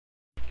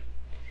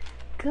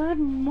Good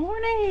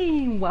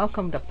morning.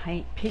 Welcome to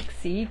Paint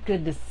Pixie.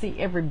 Good to see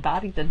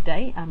everybody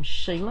today. I'm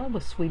Sheila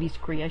with Sweetie's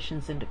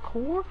Creations and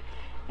Decor,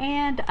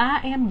 and I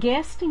am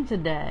guesting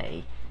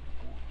today.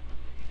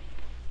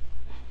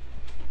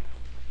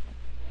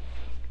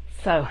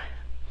 So,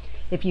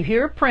 if you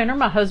hear a printer,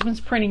 my husband's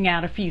printing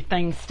out a few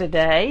things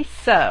today,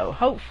 so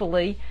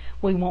hopefully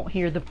we won't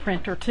hear the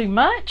printer too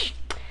much.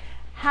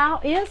 How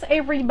is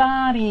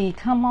everybody?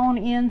 Come on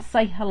in,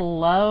 say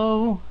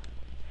hello.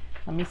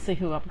 Let me see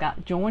who I've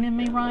got joining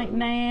me right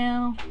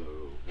now.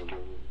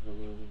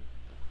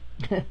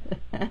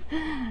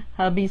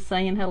 Hubby's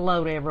saying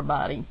hello to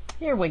everybody.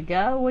 Here we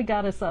go. We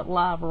got us up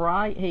live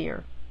right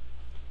here.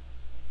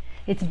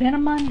 It's been a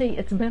Monday.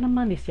 It's been a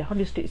Monday. So y'all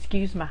just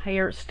excuse my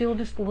hair. It's still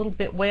just a little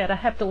bit wet. I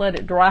have to let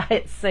it dry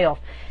itself.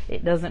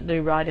 It doesn't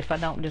do right if I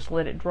don't just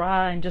let it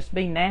dry and just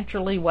be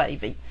naturally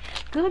wavy.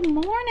 Good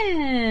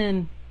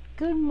morning.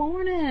 Good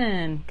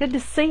morning. Good to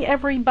see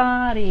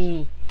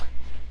everybody.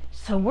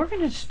 So we're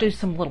going to just do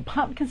some little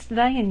pumpkins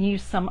today and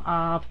use some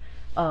of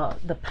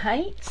the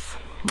paints.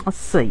 Let's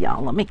see,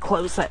 y'all. Let me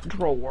close that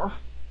drawer.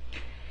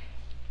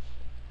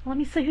 Let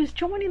me see who's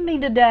joining me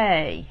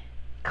today.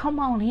 Come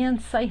on in,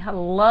 say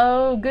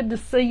hello. Good to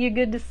see you.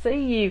 Good to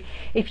see you.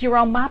 If you're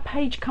on my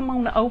page, come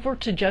on over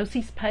to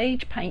Josi's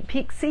page, Paint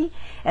Pixie,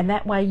 and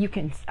that way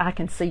I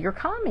can see your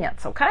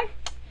comments, okay?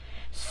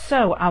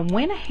 So I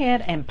went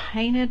ahead and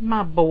painted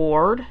my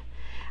board.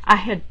 I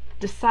had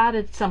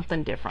decided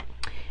something different.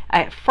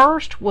 I at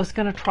first was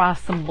going to try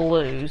some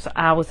blues.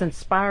 I was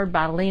inspired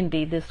by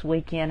Lindy this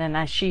weekend,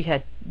 and she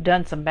had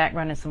done some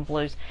background in some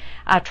blues.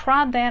 I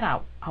tried that.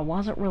 I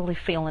wasn't really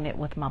feeling it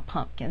with my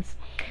pumpkins.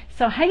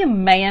 So, hey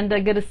Amanda,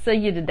 good to see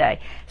you today.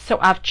 So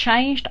I've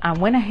changed. I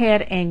went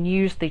ahead and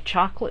used the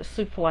chocolate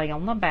souffle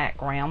on the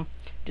background.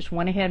 Just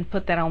went ahead and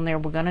put that on there.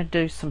 We're going to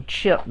do some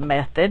chip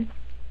method.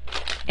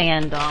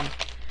 And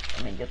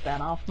let me get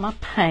that off my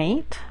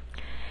paint.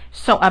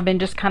 So I've been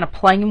just kind of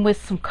playing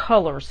with some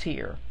colors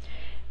here.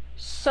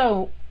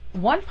 So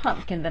one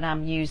pumpkin that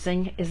I'm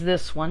using is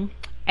this one,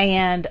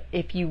 and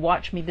if you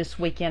watch me this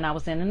weekend, I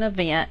was in an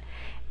event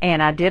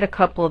and I did a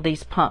couple of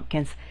these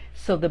pumpkins.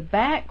 So the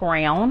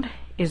background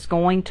is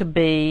going to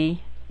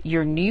be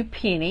your new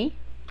penny,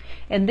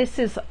 and this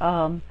is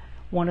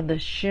one of the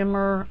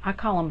shimmer, I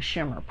call them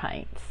shimmer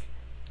paints,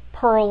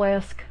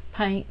 pearl-esque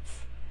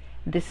paints.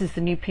 This is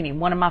the new penny,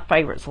 one of my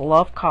favorites. I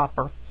love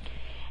copper.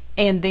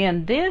 And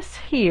then this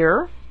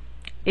here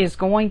is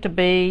going to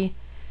be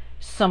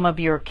some of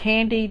your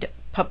candied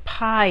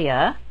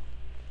papaya,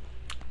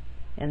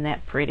 isn't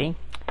that pretty,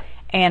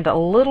 and a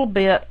little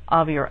bit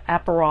of your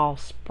Aperol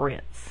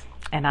spritz,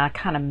 and I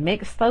kind of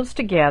mixed those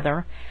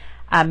together.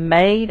 I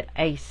made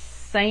a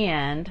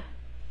sand,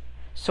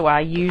 so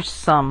I used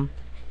some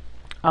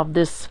of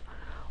this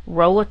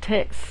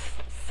Rolotex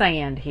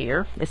sand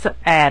here. It's an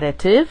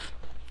additive,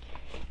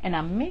 and I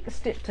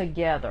mixed it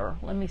together.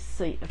 Let me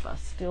see if I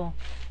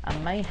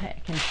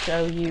can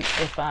show you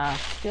if I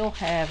still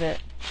have it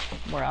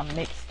where I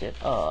mixed it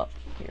up.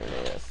 Here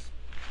it is.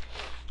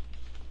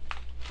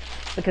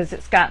 Because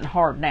it's gotten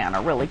hard now and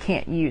I really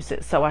can't use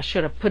it, so I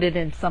should have put it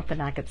in something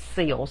I could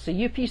seal. So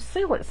if you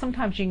seal it,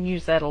 sometimes you can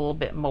use that a little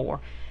bit more.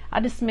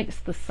 I just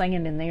mixed the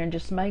sand in there and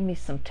just made me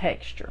some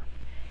texture.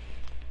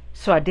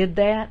 So I did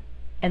that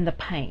and the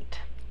paint.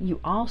 You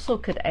also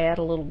could add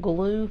a little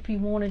glue if you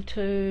wanted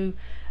to,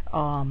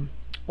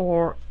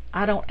 or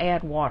I don't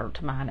add water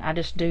to mine. I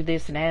just do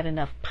this and add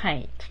enough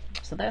paint.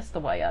 So that's the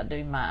way I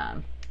do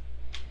mine.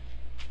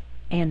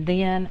 And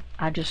then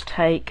I just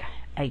take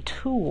a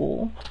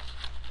tool,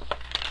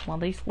 one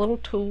of these little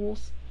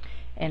tools,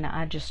 and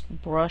I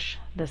just brush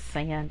the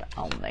sand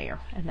on there,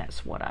 and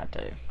that's what I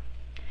do.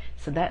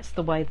 So that's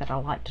the way that I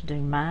like to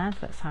do mine.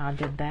 That's how I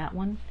did that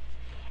one.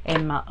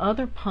 And my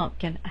other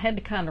pumpkin, I had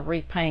to kind of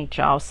repaint,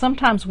 y'all.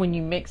 Sometimes when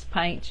you mix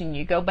paints and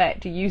you go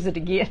back to use it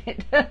again,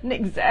 it doesn't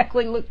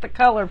exactly look the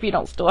color if you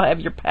don't still have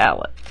your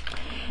palette.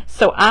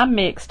 So I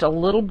mixed a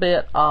little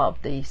bit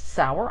of the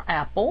sour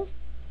apple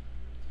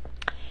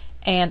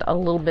and a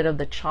little bit of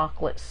the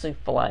chocolate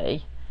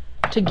souffle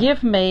to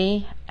give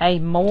me a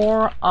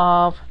more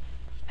of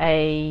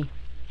a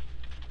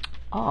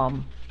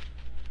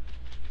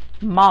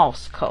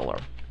moss color.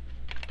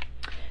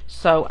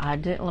 So I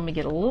did, let me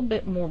get a little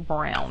bit more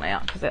brown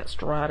out because that's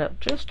dried up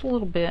just a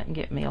little bit, and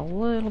get me a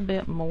little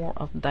bit more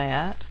of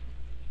that.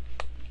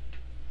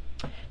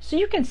 So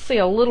you can see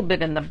a little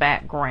bit in the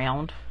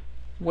background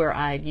where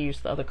I had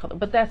used the other color,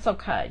 but that's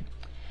okay.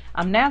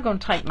 I'm now going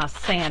to take my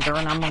sander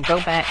and I'm going to go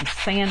back and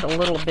sand a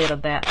little bit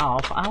of that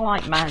off. I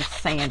like mine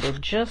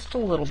sanded just a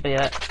little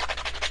bit,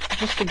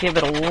 just to give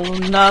it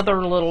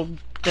another little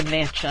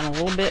dimension, a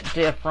little bit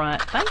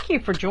different. Thank you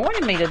for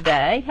joining me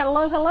today.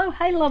 Hello, hello.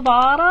 Hey,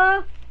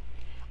 Lavada.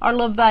 Or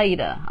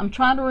Lavada. I'm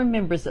trying to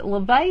remember. Is it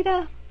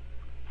Lavada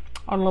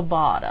or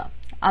Lavada?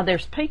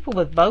 There's people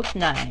with both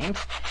names.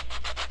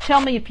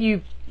 Tell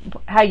me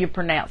how you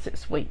pronounce it,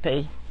 Sweet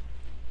Pea.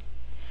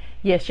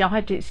 Yes, y'all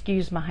have to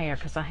excuse my hair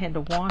because I had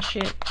to wash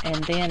it and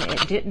then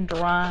it didn't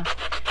dry.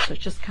 So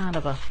it's just kind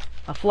of a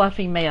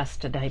fluffy mess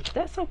today. But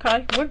that's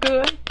okay. We're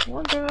good.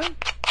 We're good.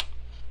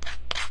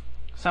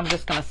 So I'm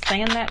just going to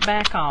sand that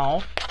back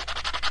off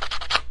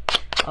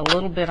a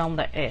little bit on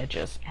the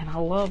edges. And I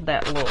love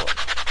that look.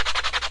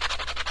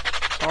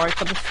 Sorry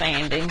for the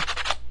sanding.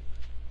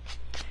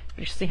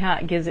 You see how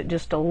it gives it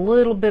just a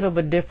little bit of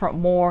a different,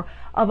 more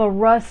of a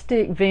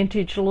rustic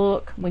vintage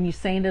look when you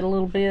sand it a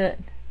little bit.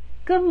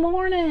 Good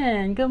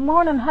morning. Good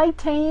morning. Hey,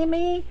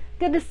 Tammy.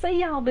 Good to see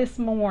y'all this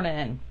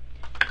morning.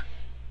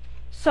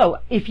 So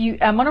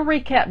I'm going to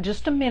recap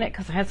just a minute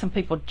because I had some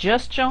people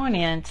just join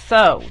in.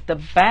 So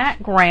the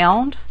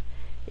background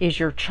is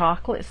your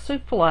chocolate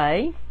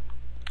souffle.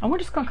 And we're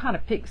just going to kind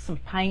of pick some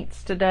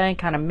paints today,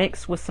 kind of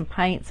mix with some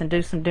paints and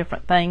do some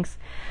different things.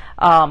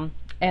 And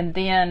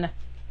then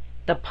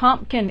the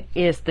pumpkin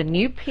is the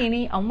new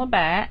penny on the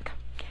back.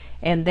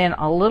 And then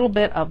a little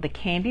bit of the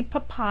candied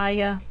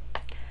papaya,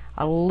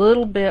 a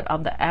little bit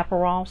of the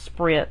Aperol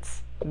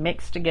spritz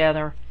mixed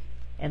together.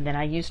 And then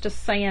I used a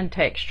sand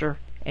texture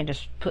and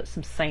just put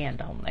some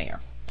sand on there.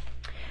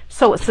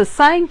 So it's the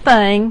same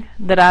thing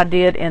that I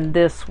did in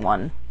this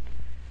one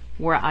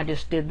where I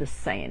just did the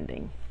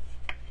sanding.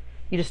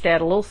 You just add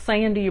a little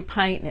sand to your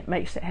paint and it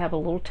makes it have a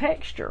little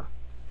texture,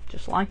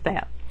 just like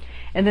that.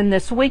 And then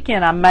this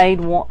weekend I made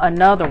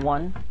another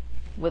one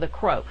with a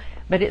crow,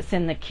 but it's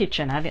in the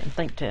kitchen. I didn't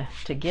think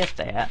to get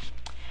that.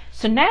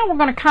 So now we're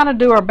going to kind of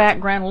do our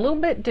background a little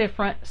bit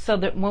different so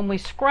that when we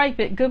scrape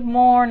it, good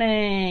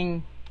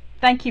morning,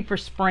 thank you for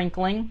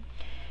sprinkling,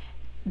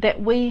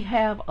 that we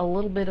have a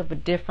little bit of a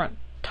different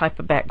type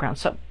of background.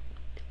 So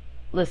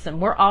listen,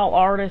 we're all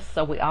artists,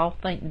 so we all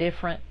think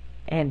different,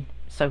 and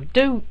so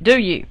do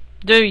you.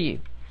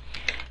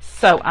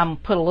 So I'm going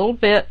to put a little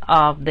bit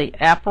of the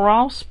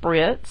Aperol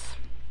spritz.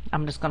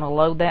 I'm just going to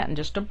load that in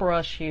just a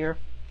brush here,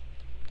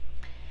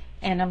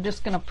 and I'm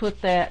just going to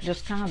put that,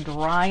 just kind of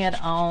dry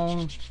it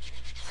on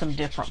some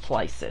different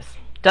places.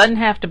 Doesn't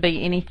have to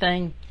be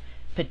anything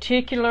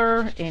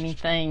particular,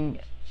 anything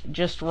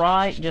just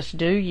right, just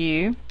do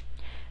you.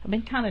 I've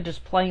been kind of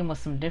just playing with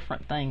some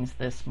different things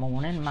this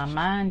morning. My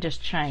mind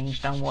just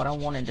changed on what I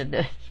wanted to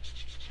do,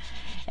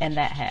 and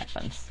that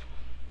happens.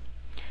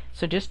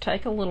 So just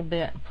take a little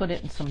bit and put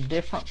it in some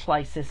different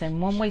places,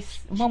 and when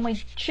we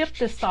chip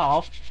this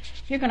off,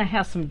 you're going to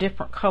have some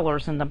different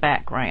colors in the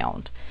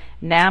background.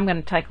 Now I'm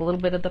going to take a little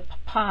bit of the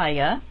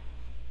papaya,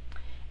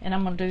 and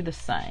I'm going to do the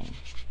same.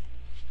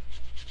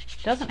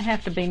 Doesn't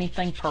have to be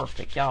anything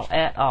perfect, y'all,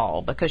 at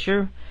all, because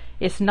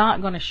it's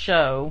not going to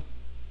show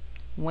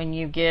when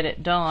you get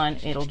it done.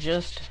 It'll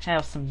just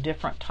have some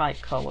different type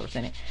colors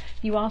in it.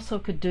 You also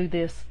could do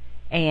this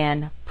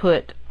and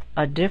put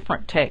a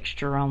different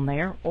texture on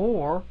there,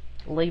 or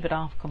leave it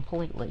off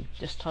completely.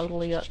 Just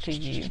totally up to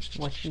you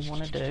what you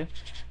want to do.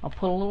 I'll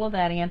put a little of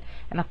that in,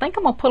 and I think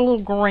I'm going to put a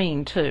little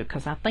green too,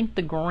 because I think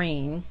the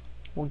green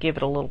will give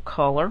it a little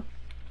color.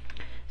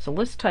 So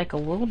let's take a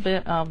little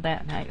bit of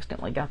that, and I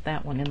accidentally got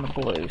that one in the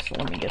blue, so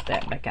let me get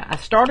that back out. I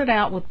started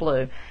out with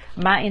blue.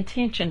 My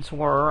intentions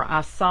were, I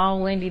saw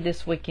Lindy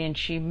this weekend,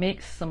 she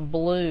mixed some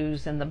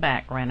blues in the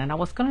background, and I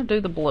was going to do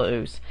the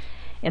blues,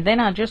 and then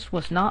I just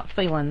was not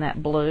feeling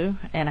that blue,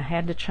 and I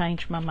had to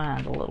change my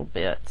mind a little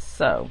bit,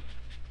 so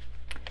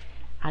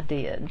I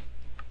did.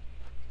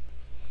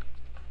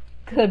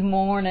 Good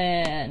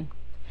morning.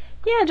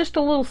 Yeah, just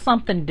a little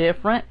something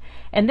different.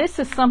 And this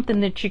is something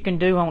that you can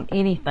do on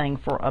anything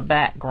for a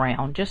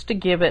background, just to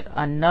give it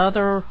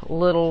another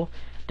little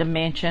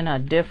dimension, a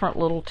different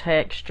little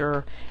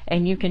texture,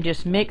 and you can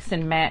just mix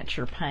and match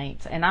your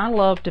paints. And I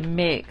love to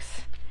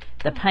mix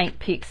the Paint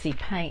Pixie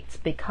paints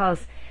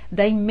because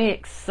they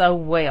mix so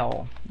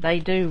well. They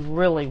do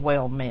really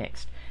well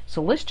mixed. So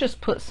let's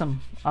just put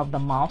some of the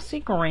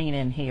mossy green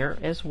in here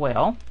as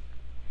well.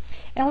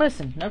 And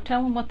listen, no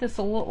telling what this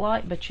will look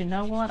like, but you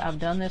know what? I've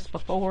done this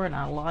before and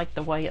I like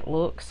the way it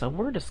looks, so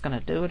we're just going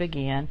to do it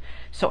again.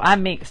 So I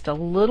mixed a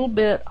little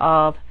bit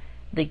of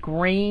the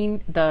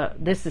green,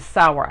 this is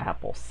sour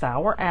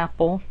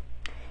apple,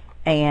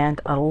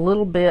 and a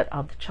little bit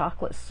of the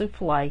chocolate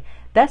souffle.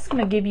 That's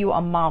going to give you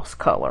a moss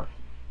color.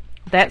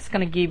 That's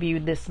going to give you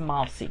this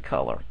mossy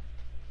color.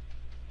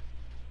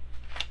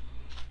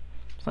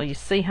 So you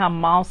see how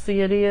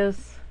mossy it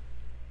is?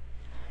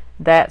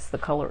 That's the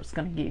color it's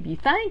going to give you.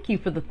 Thank you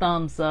for the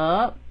thumbs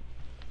up.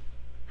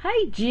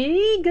 Hey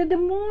G, good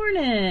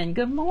morning.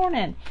 Good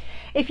morning.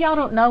 If y'all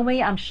don't know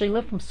me, I'm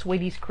Sheila from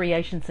Sweetie's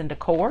Creations and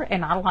Decor,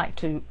 and I like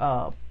to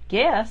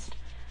guest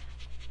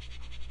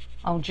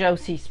on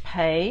Josi's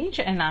page,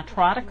 and I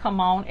try to come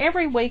on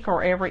every week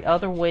or every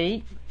other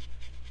week,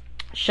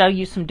 show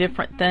you some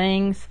different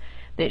things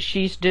that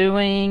she's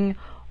doing,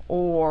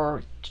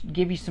 or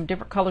give you some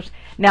different colors.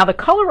 Now the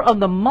color of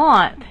the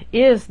month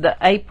is the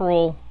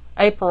April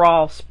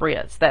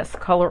spritz. That's the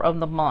color of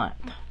the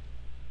month.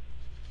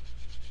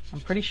 I'm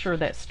pretty sure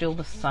that's still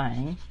the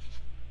same.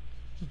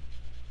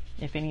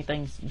 If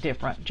anything's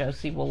different,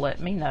 Josi will let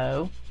me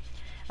know.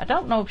 I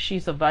don't know if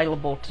she's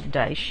available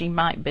today. She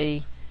might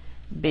be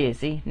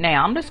busy.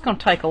 Now I'm just going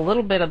to take a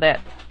little bit of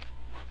that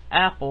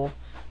apple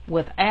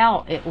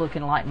without it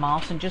looking like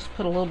moss and just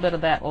put a little bit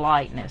of that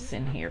lightness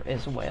in here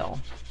as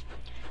well.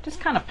 Just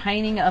kind of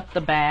painting up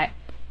the back.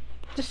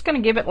 Just going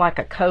to give it like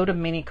a coat of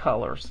many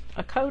colors.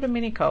 A coat of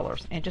many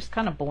colors. And just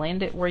kind of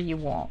blend it where you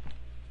want.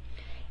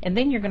 And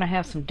then you're going to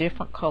have some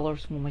different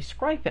colors when we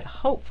scrape it.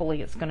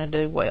 Hopefully it's going to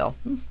do well.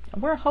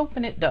 We're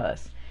hoping it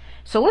does.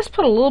 So let's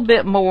put a little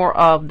bit more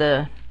of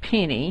the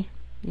penny,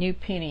 new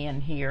penny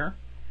in here.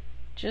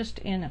 Just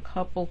in a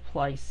couple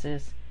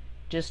places.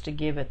 Just to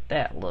give it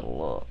that little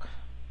look.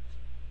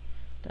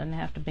 Doesn't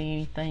have to be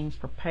anything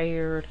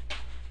prepared.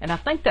 And I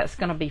think that's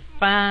going to be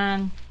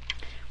fine.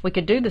 We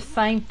could do the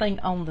same thing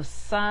on the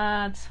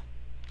sides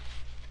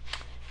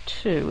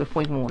too if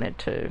we wanted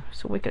to.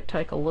 So we could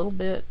take a little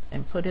bit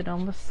and put it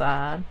on the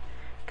side.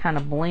 Kind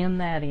of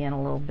blend that in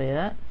a little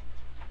bit.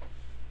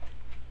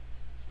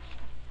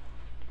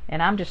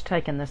 And I'm just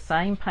taking the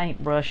same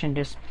paintbrush and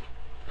just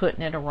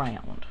putting it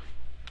around.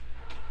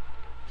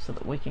 So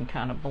that we can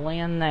kind of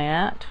blend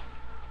that.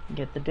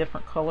 Get the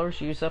different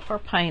colors, use up our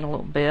paint a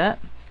little bit.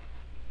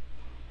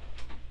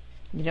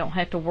 You don't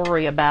have to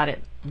worry about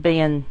it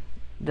being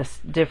the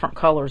different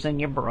colors in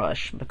your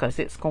brush because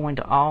it's going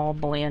to all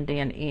blend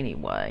in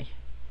anyway.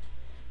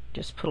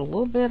 Just put a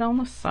little bit on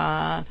the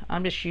side.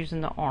 I'm just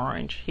using the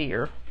orange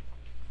here.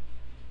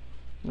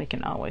 We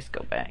can always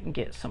go back and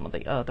get some of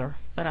the other,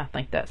 but I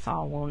think that's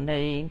all we'll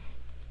need.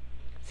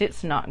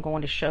 It's not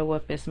going to show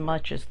up as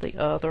much as the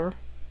other,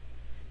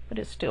 but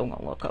it's still going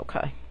to look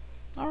okay.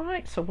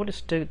 Alright, so we'll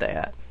just do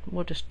that.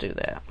 We'll just do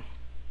that.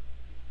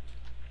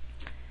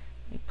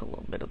 Let me put a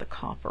little bit of the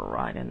copper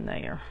right in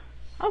there.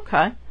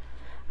 Okay,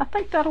 I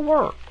think that'll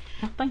work.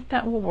 I think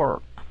that will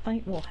work. I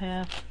think we'll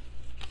have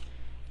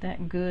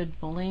that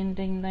good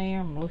blending there.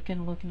 I'm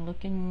looking. I'll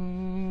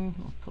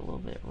put a little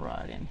bit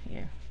right in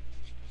here.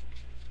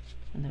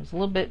 And there's a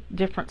little bit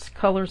different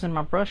colors in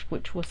my brush,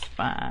 which was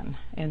fine.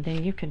 And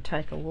then you can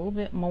take a little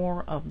bit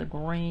more of the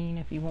green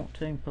if you want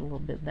to and put a little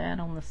bit of that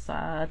on the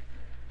side.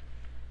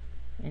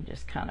 And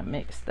just kind of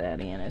mix that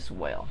in as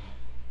well.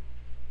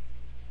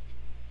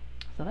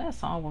 So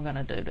that's all we're going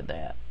to do to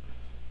that.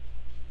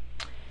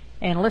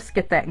 And let's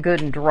get that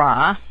good and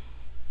dry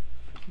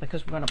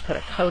because we're going to put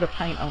a coat of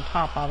paint on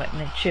top of it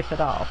and then chip it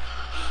off.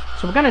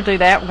 So we're going to do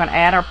that. We're going to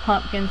add our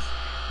pumpkins.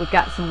 We've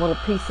got some little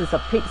pieces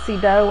of pixie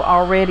dough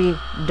already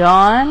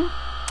done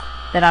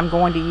that I'm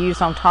going to use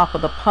on top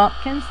of the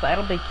pumpkins.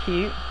 That'll be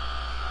cute.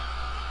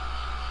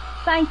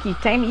 Thank you,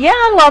 Tammy. Yeah,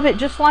 I love it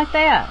just like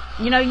that.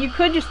 You know, you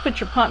could just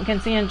put your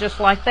pumpkins in just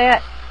like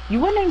that.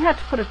 You wouldn't even have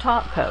to put a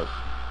top coat.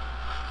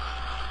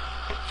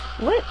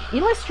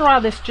 Let's dry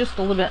this just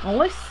a little bit and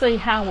let's see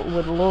how it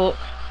would look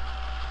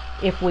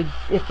if we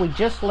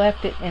just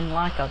left it in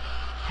like a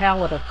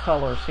palette of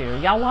colors here.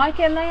 Y'all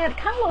liking that? It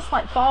kind of looks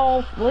like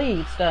fall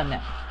leaves, doesn't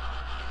it?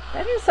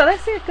 So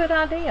that's a good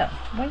idea.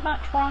 We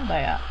might try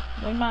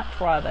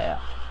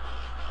that.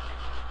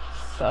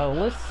 So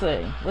let's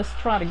see. Let's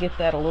try to get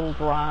that a little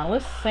dry.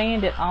 Let's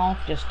sand it off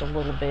just a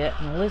little bit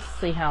and let's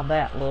see how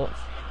that looks.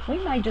 We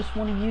may just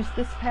want to use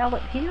this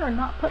palette here and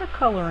not put a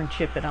color and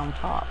chip it on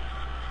top.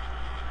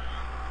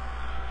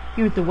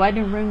 You're at the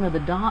waiting room of the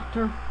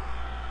doctor.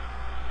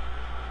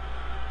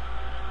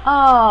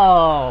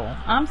 Oh,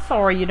 I'm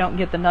sorry you don't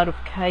get the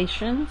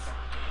notifications.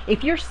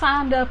 If you're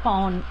signed up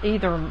on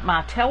either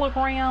my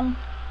Telegram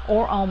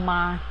or on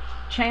my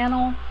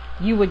channel,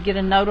 you would get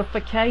a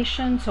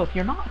notification. So if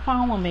you're not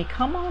following me,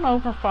 come on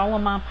over, follow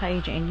my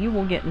page, and you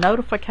will get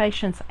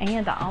notifications.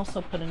 And I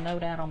also put a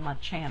note out on my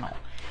channel.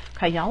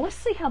 Okay, y'all, let's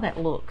see how that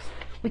looks.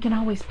 We can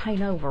always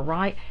paint over,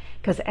 right?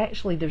 Because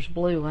actually there's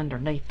blue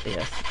underneath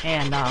this,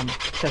 and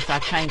because I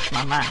changed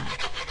my mind.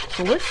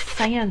 So let's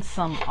sand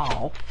some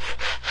off.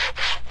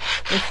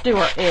 Let's do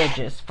our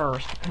edges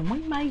first, and we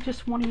may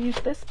just want to use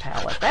this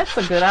palette. That's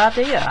a good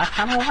idea. I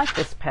kind of like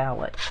this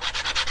palette.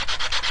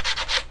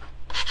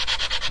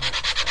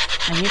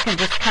 And you can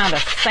just kind of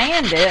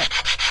sand it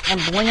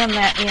and blend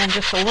that in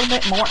just a little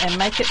bit more and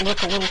make it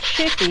look a little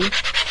chippy.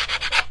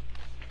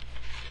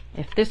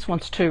 If this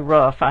one's too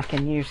rough, I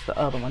can use the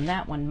other one.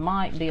 That one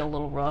might be a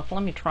little rough.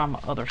 Let me try my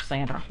other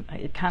sander.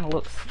 It kind of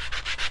looks,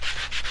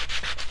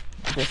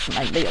 this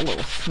may be a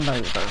little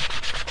smoother.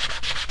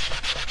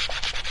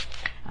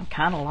 I'm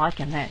kind of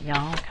liking that, y'all.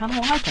 I'm kind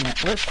of liking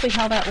it. Let's see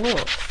how that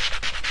looks.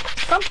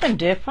 Something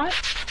different.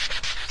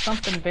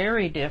 Something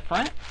very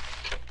different.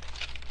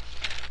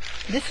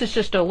 This is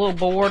just a little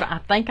board. I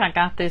think I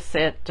got this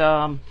at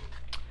the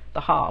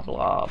Hobby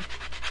Lobby.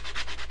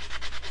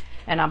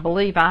 And I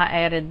believe I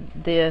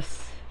added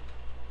this.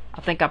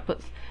 I think I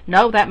put,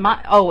 no, that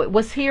might, oh, it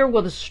was here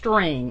with a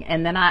string.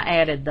 And then I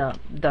added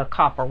the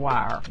copper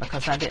wire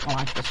because I didn't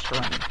like the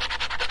string.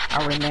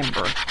 I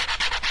remember.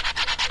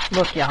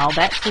 Look, y'all,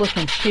 that's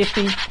looking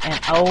chippy and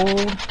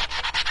old.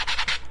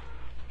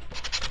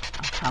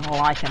 I'm kind of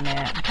liking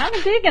that. I'm kind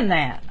of digging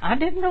that. I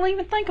didn't really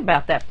even think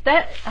about that.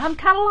 I'm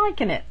kind of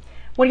liking it.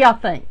 What do y'all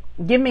think?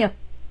 Give me a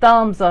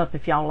thumbs up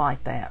if y'all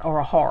like that, or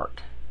a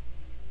heart.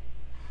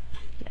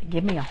 Yeah,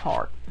 give me a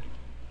heart.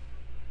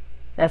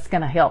 That's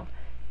going to help.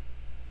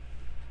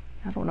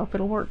 I don't know if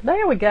it'll work.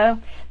 There we go.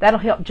 That'll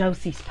help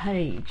Josi's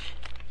page.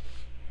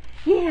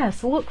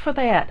 Yes, look for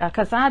that,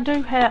 because I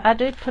do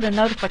put a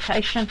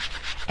notification,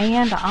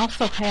 and I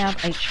also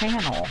have a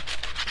channel.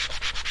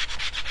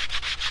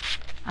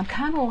 I'm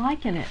kind of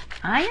liking it.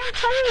 I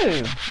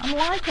am too. I'm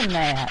liking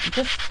that.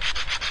 Just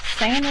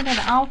sanding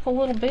it off a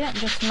little bit,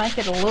 just make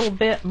it a little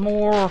bit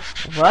more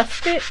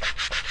rustic.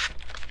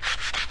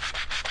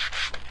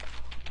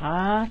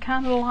 I'm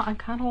kind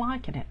of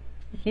liking it.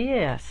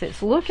 Yes,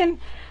 it's looking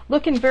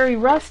very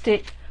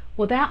rustic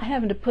without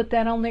having to put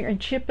that on there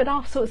and chip it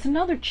off. So it's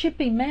another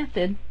chippy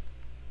method.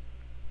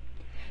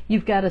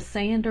 You've got a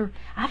sander.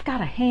 I've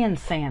got a hand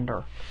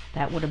sander.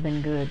 That would have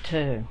been good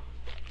too,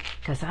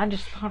 because I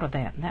just thought of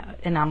that.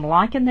 And I'm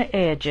liking the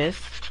edges,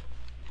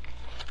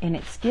 and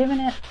it's giving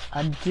it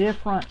a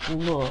different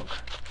look.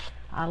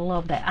 I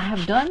love that. I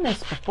have done this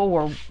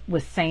before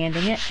with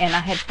sanding it, and I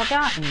had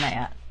forgotten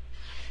that.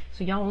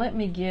 So y'all, let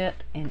me get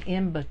an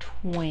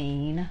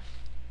in-between.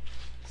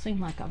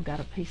 Seems like I've got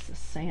a piece of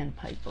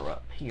sandpaper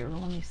up here.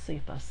 Let me see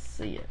if I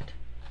see it.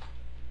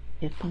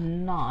 If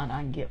not,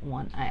 I can get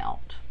one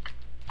out.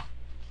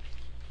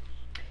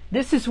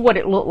 This is what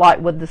it looked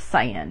like with the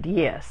sand.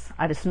 Yes,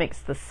 I just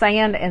mixed the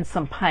sand and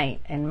some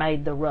paint and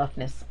made the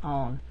roughness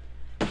on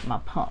my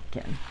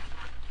pumpkin.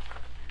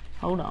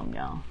 Hold on,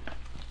 y'all.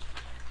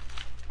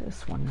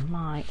 This one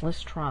might,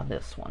 let's try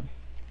this one.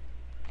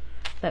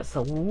 That's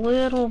a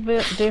little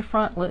bit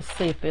different. Let's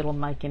see if it'll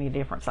make any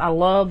difference. I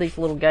love these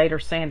little gator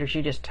sanders.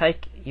 You just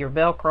take your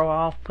Velcro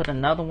off, put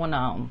another one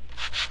on.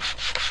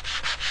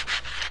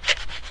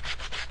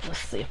 Let's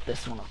see if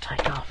this one will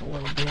take off a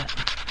little bit.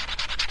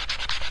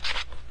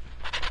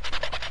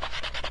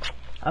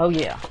 Oh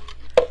yeah,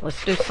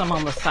 let's do some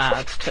on the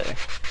sides too.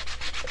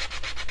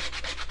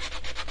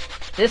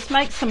 This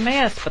makes a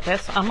mess, but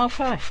I'm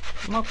okay.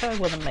 I'm okay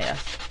with a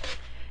mess.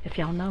 If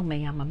y'all know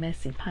me, I'm a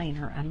messy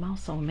painter. I'm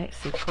also a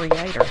messy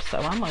creator, so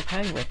I'm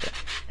okay with it.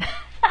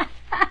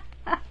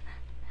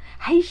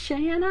 Hey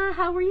Shanna,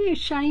 how are you?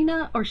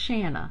 Shayna or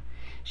Shanna?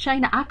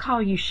 Shayna, I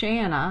call you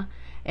Shanna,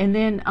 and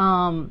then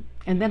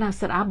I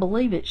said I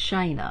believe it's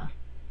Shayna.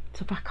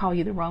 So if I call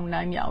you the wrong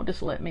name, y'all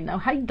just let me know.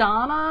 Hey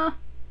Donna.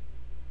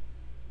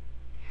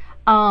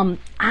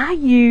 I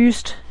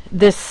used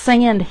this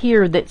sand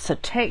here that's a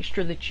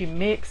texture that you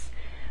mix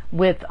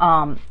with,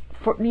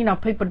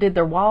 people did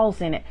their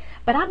walls in it.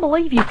 But I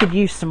believe you could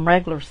use some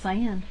regular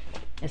sand.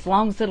 As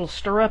long as it'll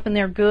stir up in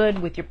there good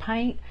with your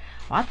paint,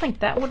 well, I think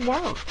that would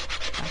work.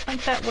 I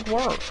think that would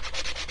work.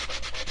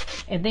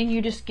 And then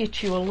you just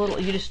get you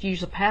you just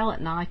use a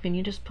palette knife and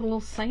you just put a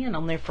little sand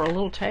on there for a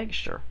little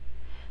texture.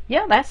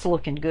 Yeah, that's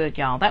looking good,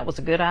 y'all. That was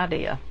a good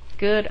idea.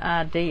 Good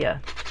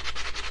idea.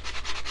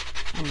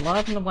 I'm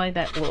loving the way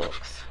that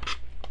looks,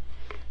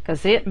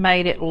 because it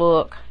made it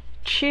look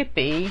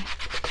chippy,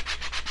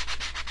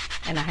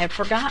 and I had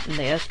forgotten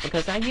this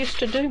because I used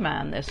to do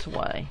mine this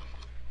way,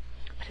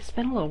 but it's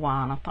been a little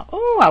while, and I thought,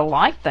 oh, I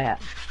like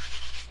that.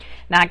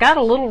 Now I got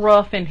a little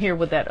rough in here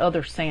with that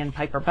other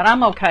sandpaper, but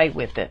I'm okay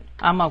with it.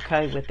 I'm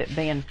okay with it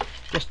being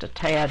just a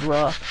tad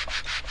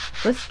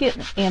rough. Let's get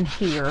in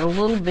here a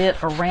little bit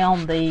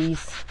around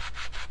these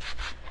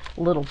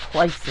little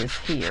places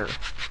here.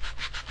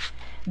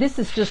 This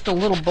is just a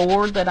little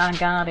board that I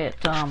got at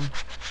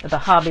the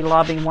Hobby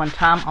Lobby one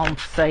time on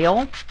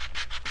sale.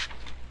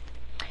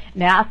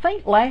 Now, I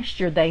think last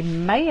year they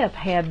may have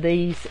had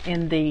these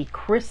in the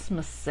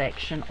Christmas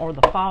section or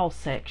the fall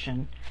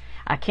section.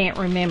 I can't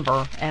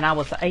remember, and I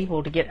was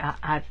able to get,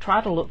 I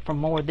tried to look for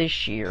more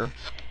this year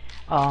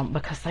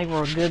because they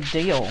were a good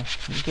deal.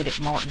 You get it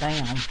marked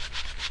down.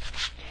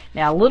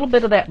 Now, a little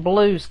bit of that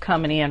blue's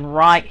coming in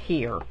right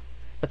here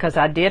because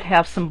I did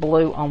have some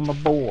blue on the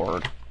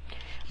board.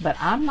 But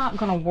I'm not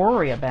going to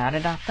worry about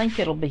it. I think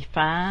it'll be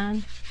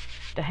fine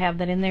to have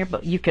that in there.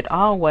 But you could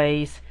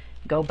always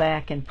go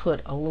back and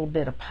put a little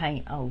bit of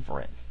paint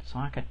over it. So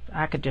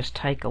I could just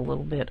take a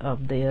little bit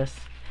of this,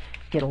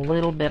 get a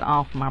little bit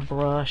off my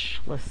brush.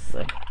 Let's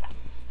see.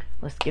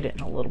 Let's get it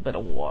in a little bit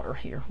of water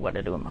here. What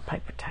I do with my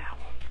paper towel.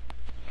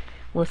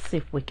 Let's see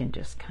if we can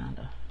just kind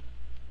of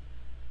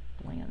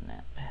blend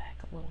that back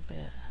a little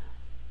bit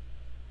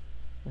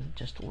with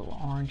just a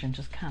little orange and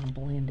just kind of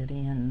blend it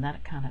in, and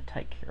that'll kind of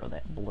take care of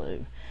that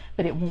blue.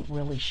 But it won't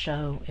really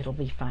show. It'll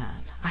be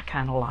fine. I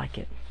kind of like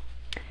it.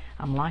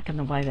 I'm liking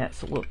the way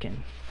that's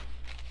looking.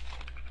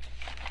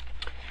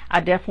 I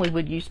definitely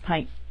would use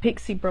Paint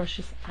Pixie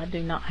brushes. I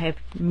do not have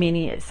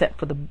many except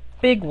for the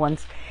big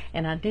ones,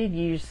 and I did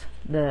use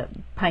the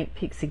Paint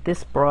Pixie,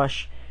 this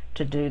brush,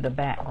 to do the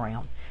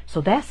background. So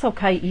that's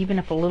okay even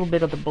if a little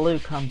bit of the blue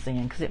comes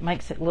in, because it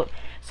makes it look.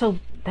 So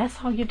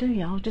that's all you do,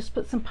 y'all. Just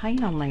put some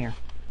paint on there.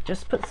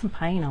 Just put some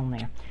paint on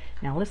there.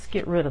 Now let's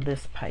get rid of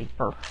this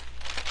paper.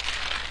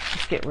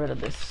 Let's get rid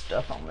of this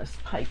stuff on this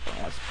paper.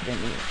 Let's put it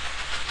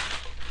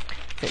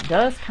in. It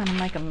does kind of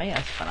make a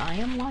mess, but I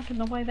am liking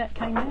the way that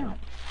came out.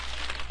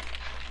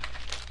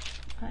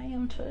 I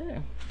am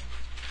too.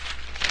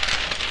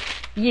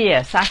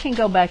 Yes, I can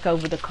go back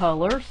over the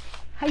colors.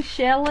 Hey,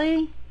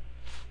 Shelia.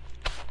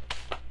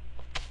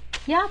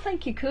 Yeah, I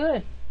think you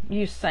could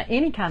use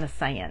any kind of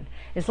sand.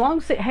 As long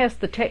as it has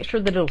the texture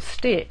that it'll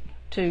stick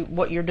to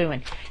what you're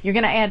doing. You're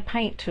going to add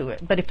paint to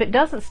it. But if it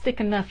doesn't stick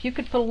enough, you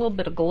could put a little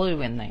bit of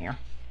glue in there.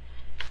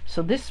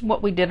 So this is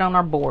what we did on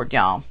our board,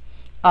 y'all.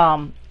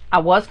 I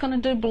was going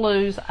to do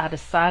blues. I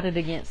decided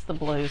against the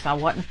blues. I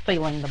wasn't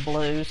feeling the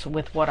blues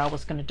with what I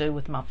was going to do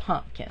with my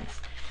pumpkins.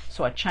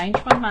 So I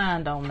changed my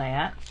mind on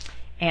that,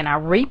 and I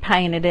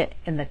repainted it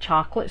in the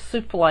chocolate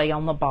souffle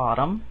on the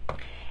bottom.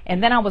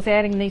 And then I was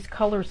adding these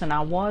colors, and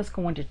I was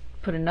going to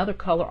put another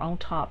color on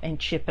top and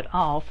chip it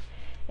off.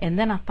 And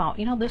then I thought,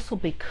 you know, this will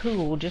be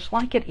cool just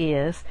like it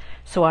is.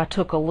 So I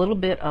took a little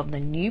bit of the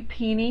New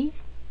Penny,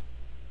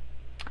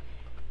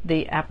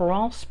 the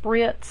Aperol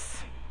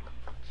Spritz,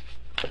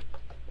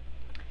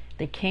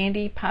 the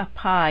Candy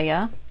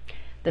Papaya,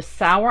 the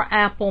sour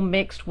apple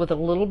mixed with a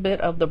little bit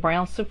of the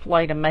brown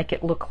souffle to make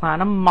it look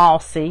kind of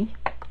mossy.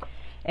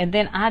 And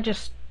then I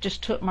just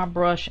took my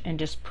brush and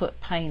just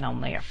put paint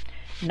on there.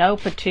 No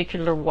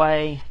particular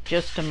way,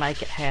 just to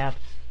make it have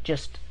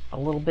just a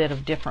little bit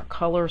of different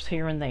colors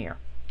here and there.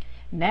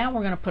 Now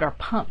we're going to put our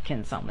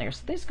pumpkins on there.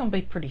 So this is going to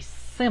be pretty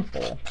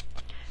simple,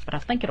 but I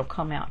think it'll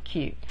come out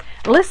cute.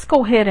 Let's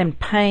go ahead and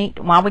paint,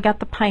 while we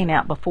got the paint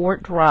out before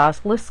it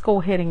dries, let's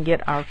go ahead and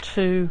get our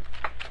two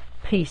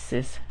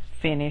pieces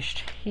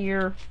finished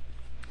here.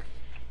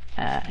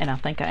 And I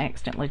think I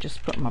accidentally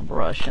just put my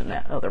brush in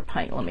that other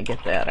paint. Let me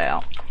get that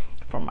out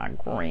for my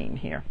green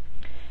here.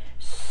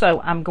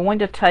 So I'm going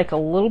to take a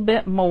little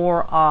bit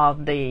more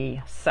of the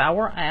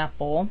sour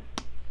apple.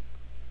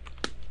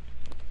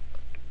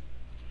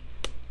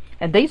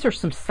 And these are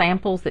some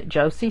samples that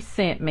Josi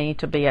sent me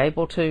to be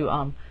able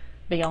to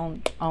be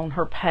on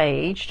her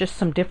page. Just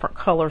some different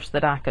colors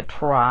that I could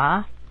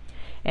try.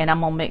 And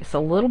I'm going to mix a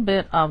little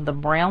bit of the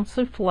brown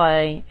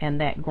souffle and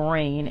that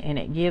green, and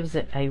it gives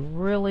it a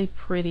really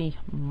pretty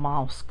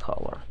moss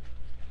color.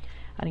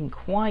 I didn't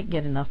quite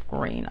get enough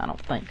green, I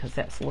don't think, because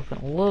that's looking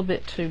a little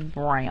bit too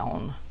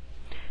brown.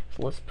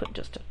 So let's put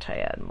just a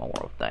tad more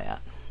of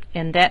that.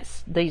 And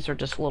these are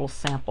just little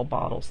sample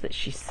bottles that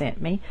she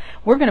sent me.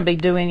 We're going to be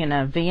doing an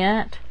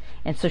event,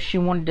 and so she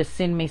wanted to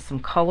send me some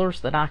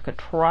colors that I could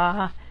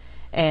try.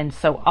 And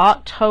so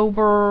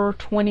October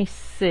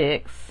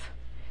 26th,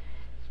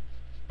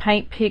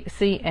 Paint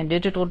Pixie and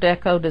Digital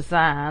Deco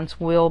Designs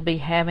will be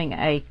having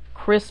a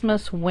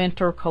Christmas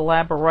winter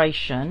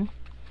collaboration,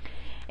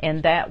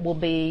 and that will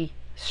be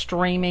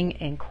streaming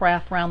in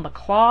Craft Round the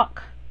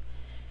Clock,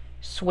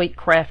 Sweet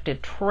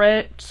Creations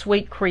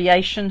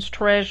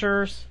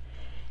Treasures,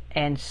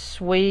 and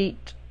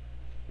Sweet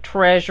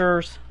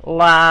Treasures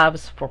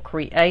Lives for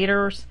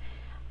Creators.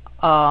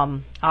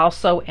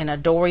 Also in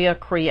Adoria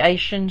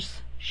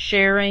Creations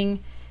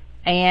sharing,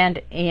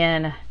 and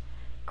in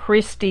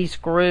Christie's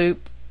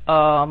group,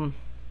 the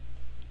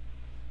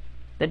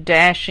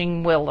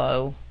Dashing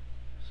Willow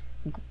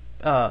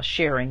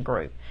sharing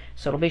group.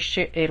 So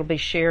it'll be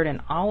shared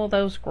in all of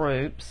those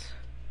groups.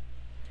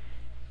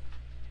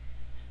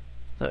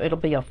 So it'll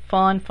be a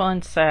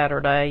fun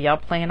Saturday. Y'all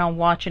plan on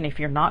watching. If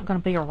you're not going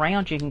to be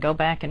around, you can go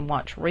back and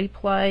watch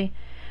replay.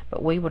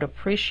 But we would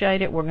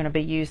appreciate it. We're going to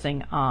be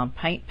using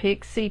Paint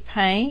Pixie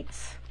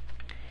paints,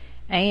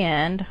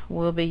 and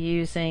we'll be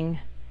using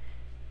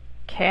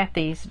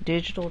Kathy's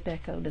Digital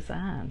Deco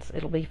Designs.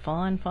 It'll be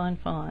fun.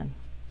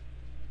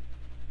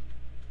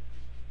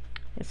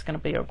 It's going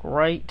to be a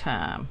great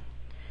time.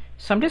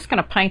 So I'm just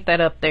going to paint that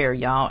up there,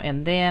 y'all,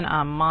 and then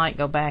I might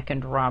go back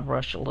and dry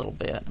brush a little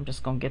bit. I'm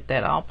just going to get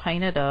that all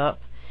painted up.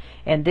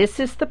 And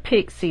this is the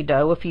pixie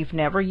dough. If you've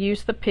never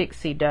used the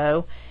pixie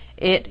dough,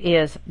 it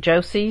is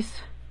Josi's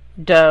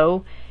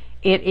dough.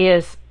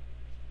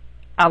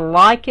 I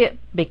like it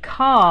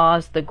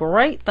because the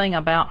great thing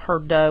about her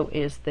dough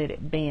is that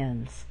it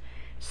bends.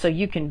 So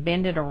you can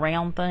bend it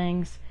around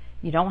things.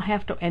 You don't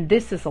have to, and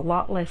this is a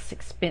lot less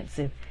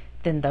expensive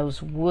than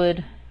those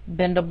wood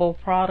bendable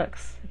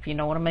products, if you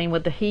know what I mean,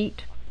 with the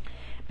heat,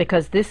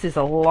 because this is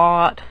a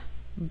lot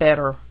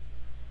better.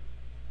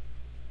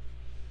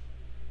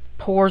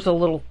 Pours a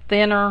little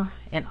thinner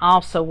and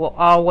also will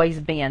always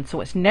bend, so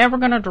it's never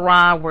going to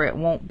dry where it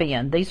won't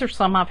bend. These are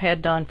some I've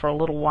had done for a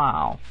little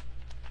while.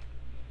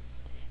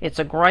 It's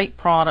a great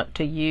product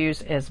to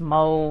use as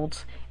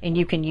molds, and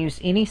you can use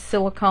any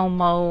silicone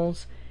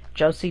molds.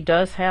 Josi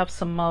does have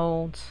some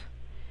molds,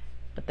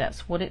 but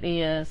that's what it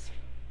is.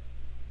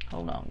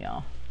 Hold on,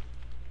 y'all.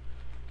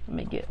 Let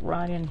me get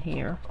right in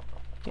here,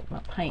 get my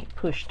paint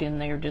pushed in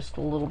there just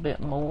a little bit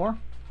more,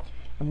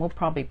 and we'll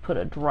probably put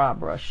a dry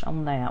brush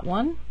on that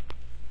one.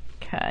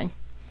 Okay,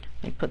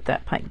 let me put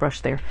that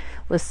paintbrush there.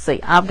 Let's see,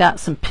 I've got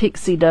some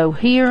pixie dough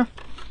here.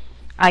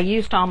 I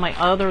used all my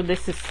other,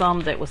 this is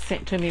some that was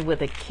sent to me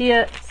with a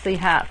kit. See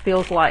how it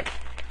feels like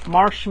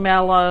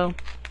marshmallow,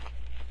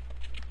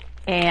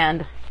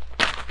 and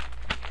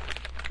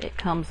it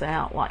comes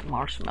out like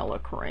marshmallow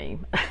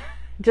cream.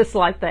 Just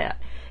like that.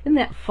 Isn't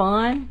that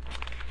fun?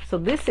 So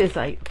this is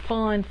a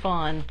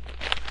fun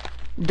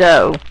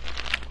dough.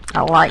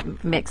 I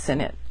like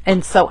mixing it.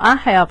 And so I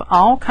have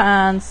all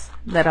kinds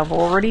that I've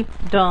already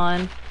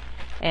done,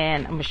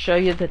 and I'm going to show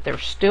you that they're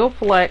still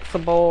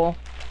flexible.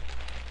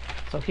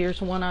 So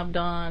here's one I've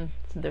done.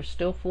 They're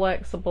still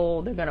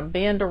flexible. They're going to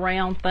bend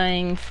around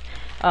things.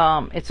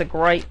 It's a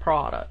great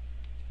product.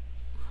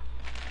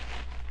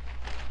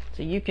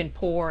 So you can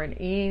pour in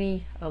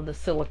any of the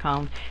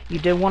silicone. You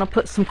do want to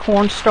put some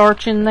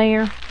cornstarch in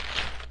there.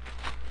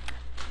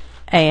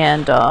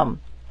 And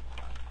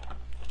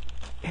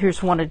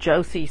here's one of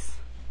Josi's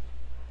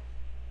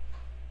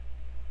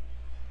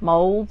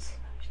molds.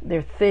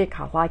 They're thick.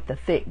 I like the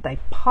thick. They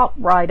pop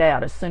right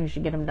out as soon as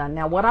you get them done.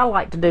 Now what I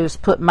like to do is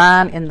put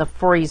mine in the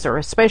freezer,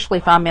 especially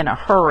if I'm in a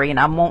hurry and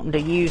I'm wanting to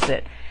use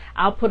it.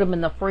 I'll put them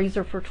in the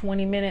freezer for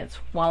 20 minutes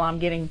while I'm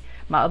getting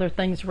my other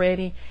things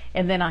ready,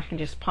 and then I can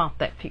just pop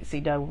that pixie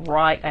dough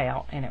right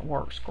out, and it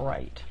works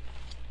great.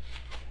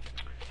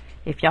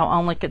 If y'all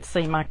only could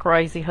see my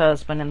crazy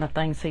husband and the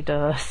things he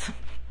does.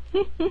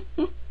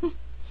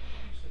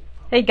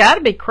 He got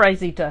to be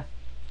crazy to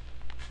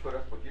put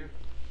up with you.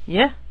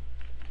 Yeah.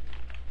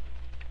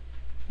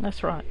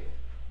 That's right.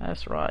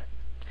 That's right.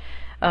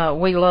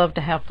 We love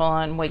to have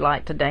fun. We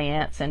like to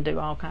dance and do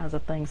all kinds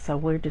of things, so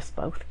we're just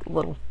both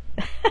little.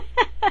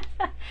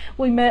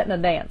 We met in a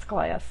dance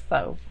class,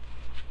 so.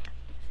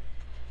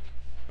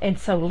 And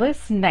so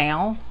let's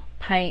now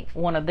paint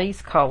one of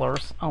these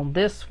colors on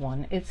this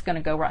one. It's going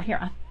to go right here.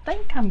 I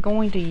think I'm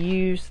going to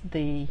use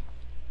maybe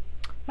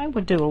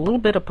we'll do a little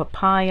bit of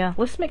papaya.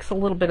 Let's mix a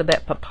little bit of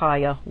that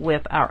papaya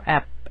with our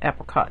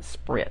apricot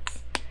spritz.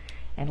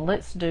 And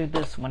let's do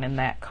this one in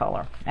that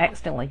color.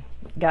 Accidentally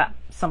got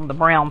some of the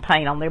brown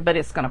paint on there, but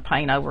it's going to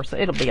paint over, so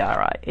it'll be all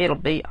right. It'll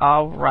be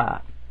all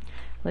right.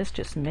 Let's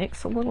just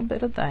mix a little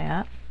bit of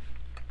that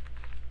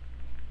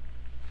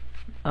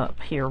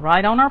up here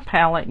right on our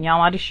palette. And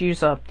y'all, I just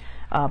use a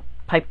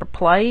paper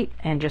plate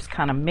and just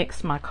kind of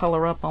mix my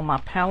color up on my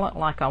palette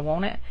like I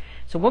want it.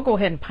 So we'll go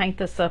ahead and paint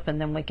this up, and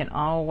then we can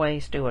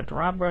always do a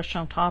dry brush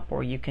on top,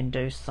 or you can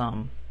do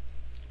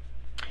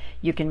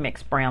you can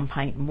mix brown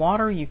paint and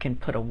water. You can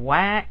put a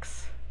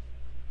wax,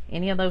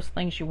 any of those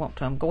things you want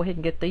to them. Go ahead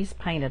and get these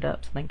painted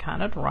up so they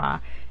kind of dry.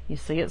 You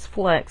see it's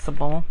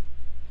flexible.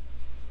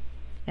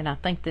 And I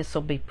think this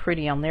will be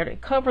pretty on there to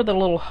cover the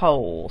little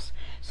holes.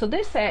 So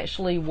this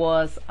actually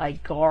was a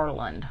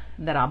garland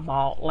that I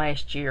bought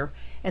last year.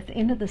 At the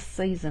end of the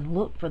season,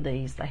 look for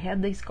these. They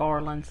had these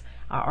garlands.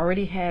 I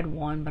already had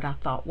one, but I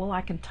thought, well,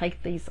 I can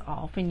take these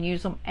off and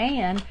use them.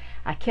 And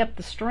I kept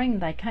the string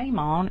they came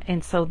on,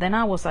 and so then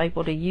I was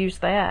able to use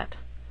that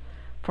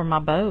for my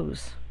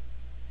bows.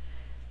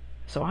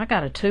 So I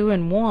got a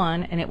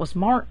 2-in-1, and it was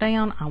marked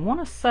down. I want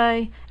to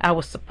say I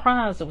was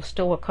surprised there was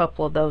still a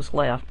couple of those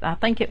left. I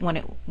think when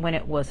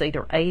it was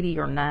either 80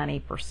 or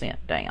 90%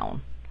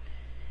 down.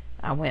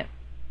 I went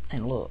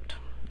and looked.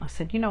 I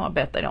said, you know, I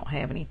bet they don't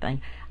have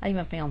anything. I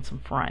even found some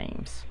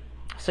frames.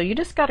 So you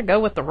just got to go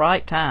with the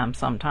right time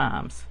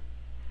sometimes.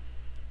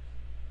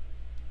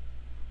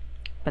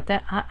 But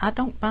that I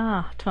don't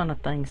buy a ton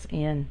of things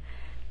in.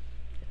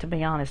 To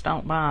be honest, I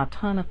don't buy a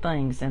ton of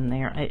things in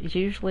there. It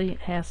usually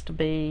has to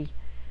be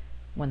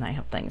when they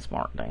have things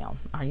marked down.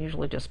 I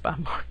usually just buy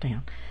marked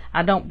down.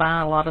 I don't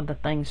buy a lot of the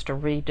things to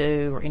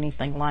redo or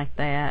anything like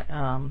that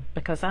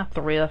because I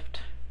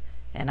thrift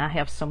and I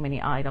have so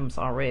many items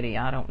already.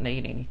 I don't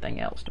need anything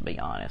else, to be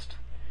honest.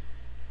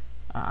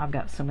 I've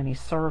got so many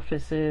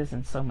surfaces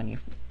and so many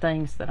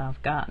things that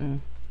I've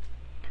gotten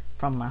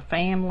from my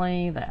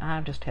family that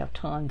I just have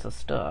tons of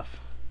stuff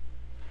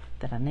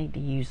that I need to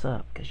use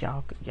up, because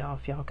y'all,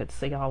 if y'all could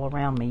see all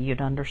around me,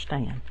 you'd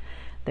understand.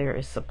 There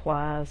is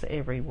supplies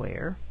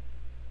everywhere.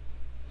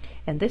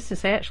 And this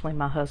is actually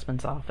my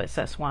husband's office.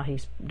 That's why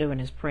he's doing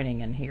his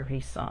printing in here.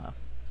 He's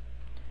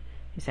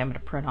having to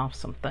print off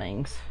some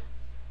things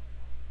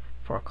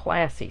for a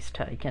class he's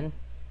taken.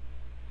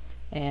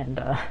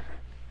 And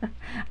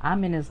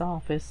I'm in his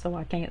office, so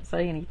I can't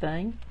say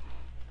anything.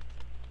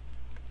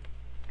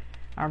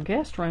 Our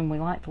guest room we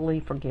like to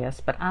leave for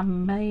guests, but I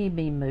may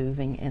be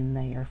moving in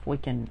there if we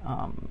can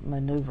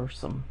maneuver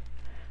some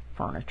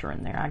furniture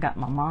in there. I got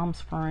my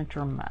mom's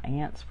furniture, my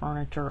aunt's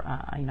furniture.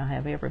 I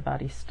have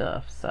everybody's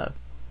stuff. So,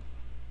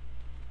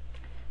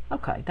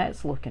 okay,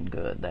 that's looking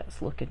good.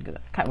 That's looking good.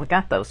 Okay, we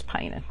got those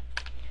painted.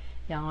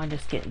 Y'all are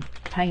just getting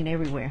paint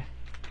everywhere.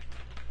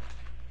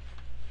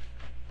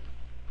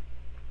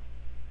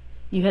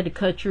 You had to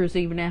cut yours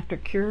even after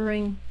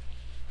curing?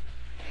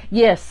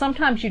 Yes,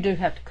 sometimes you do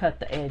have to cut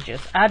the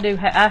edges. I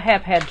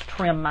have had to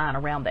trim mine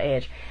around the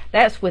edge.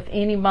 That's with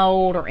any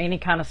mold or any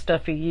kind of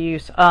stuff you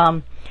use.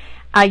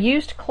 I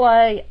used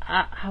clay.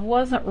 I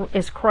wasn't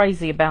as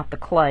crazy about the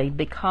clay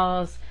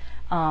because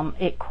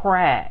it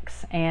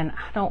cracks, and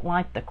I don't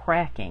like the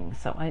cracking,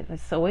 so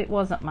it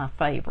wasn't my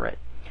favorite.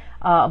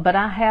 But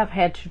I have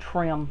had to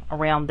trim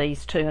around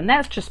these too, and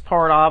that's just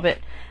part of it.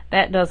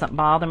 That doesn't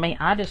bother me.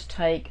 I just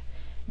take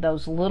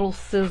those little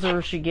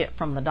scissors you get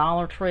from the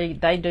Dollar Tree.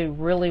 They do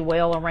really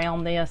well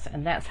around this,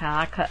 and that's how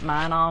I cut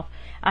mine off.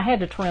 I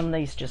had to trim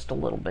these just a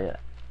little bit.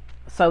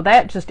 So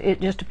it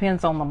just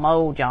depends on the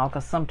mold, y'all,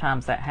 because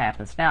sometimes that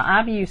happens. Now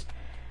I've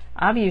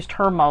used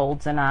her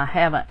molds, and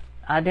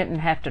I didn't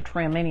have to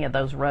trim any of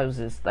those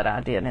roses that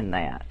I did in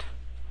that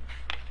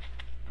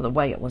for the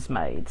way it was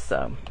made.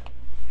 So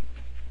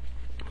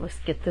let's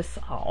get this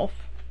off.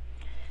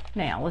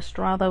 Now let's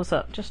dry those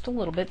up just a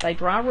little bit. They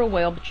dry real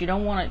well, but you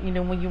don't want to,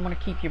 you want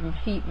to keep your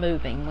heat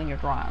moving when you're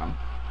drying them.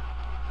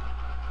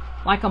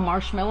 Like a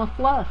marshmallow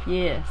fluff,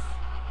 yes.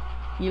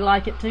 You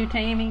like it too,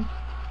 Tammy?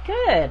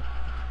 Good.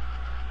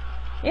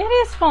 It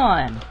is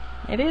fun.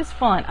 It is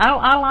fun.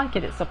 I like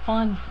it. It's a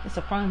fun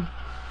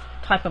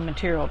type of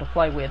material to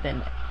play with,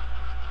 and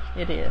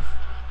it is.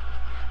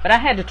 But I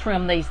had to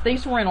trim these.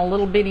 These were in a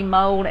little bitty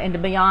mold, and to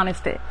be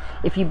honest,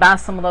 if you buy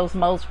some of those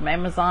molds from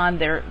Amazon,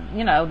 they're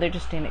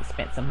just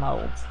inexpensive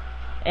molds.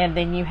 And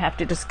then you have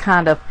to just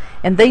kind of,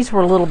 and these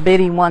were little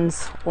bitty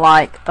ones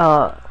like,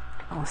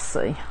 let's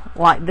see,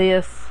 like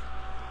this.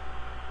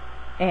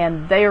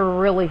 And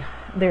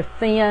they're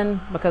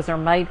thin because they're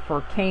made for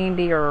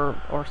candy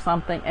or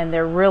something, and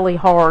they're really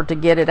hard to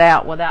get it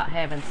out without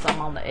having some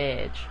on the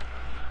edge.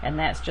 And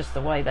that's just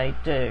the way they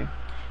do.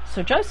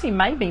 So Josi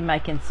may be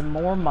making some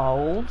more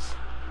molds.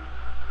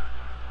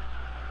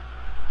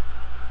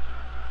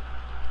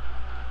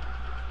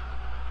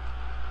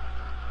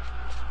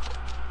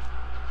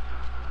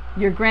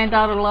 Your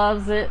granddaughter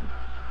loves it.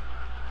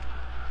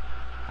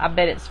 I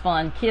bet it's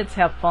fun. Kids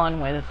have fun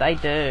with it. They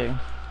do.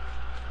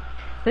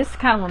 This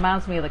kind of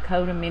reminds me of the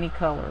Code of Many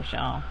Colors,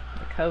 y'all.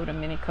 The Code of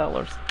Many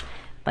Colors.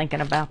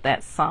 Thinking about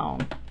that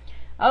song.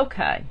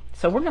 Okay,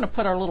 so we're going to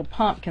put our little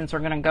pumpkins are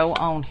going to go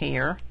on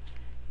here,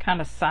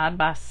 kind of side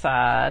by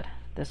side.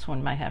 This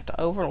one may have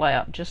to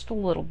overlap just a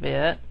little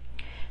bit.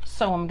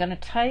 So I'm going to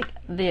take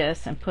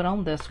this and put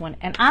on this one,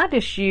 and I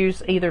just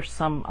use either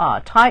some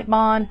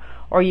Titebond,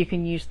 or you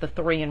can use the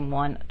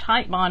 3-in-1.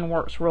 Titebond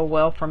works real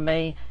well for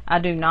me. I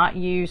do not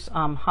use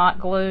hot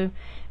glue,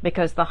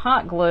 because the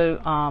hot glue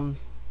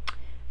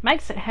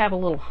makes it have a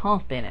little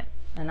hump in it,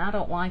 and I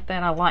don't like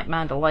that. I like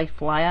mine to lay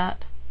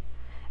flat,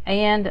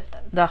 and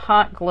the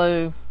hot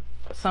glue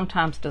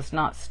sometimes does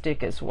not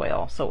stick as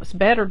well, so it's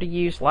better to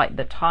use like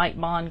the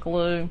Titebond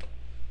glue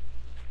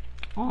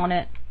on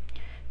it,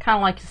 kind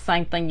of like the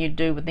same thing you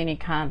do with any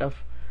kind of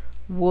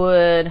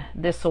wood.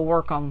 This will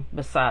work on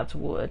besides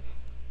wood.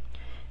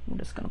 I'm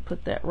just going to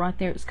put that right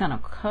there. It's going to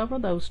cover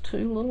those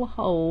two little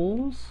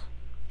holes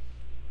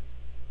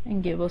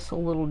and give us a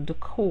little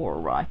decor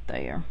right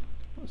there.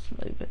 Let's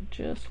move it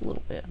just a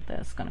little bit.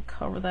 That's going to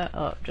cover that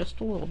up just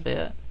a little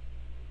bit.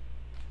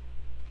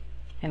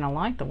 And I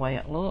like the way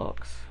it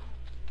looks.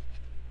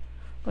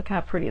 Look how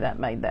pretty that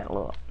made that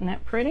look. Isn't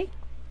that pretty?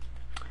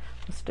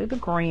 Let's do the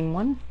green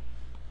one.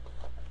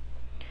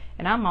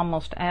 And I'm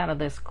almost out of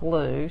this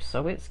glue,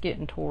 so it's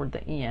getting toward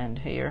the end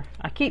here.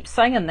 I keep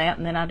saying that,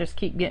 and then I just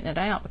keep getting it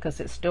out because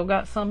it's still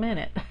got some in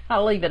it. I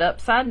leave it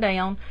upside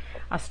down.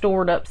 I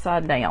store it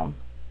upside down.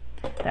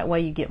 That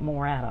way you get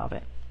more out of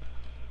it.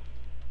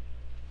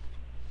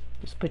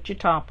 Just put your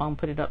top on,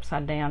 put it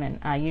upside down, and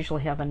I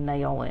usually have a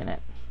nail in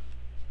it.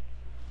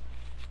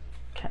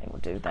 Okay,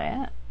 we'll do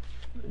that.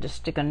 Just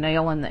stick a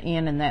nail in the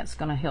end, and that's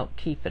going to help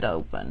keep it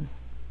open.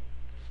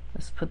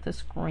 Let's put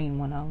this green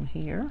one on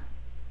here.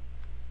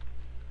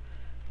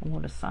 And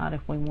we'll decide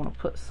if we want to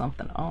put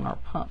something on our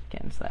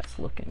pumpkins. That's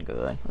looking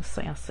good. Let's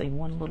see, I see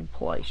one little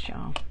place,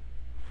 y'all.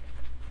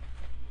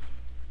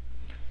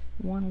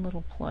 One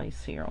little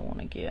place here I want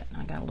to get.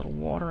 I got a little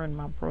water in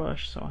my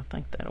brush, so I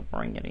think that'll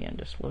bring it in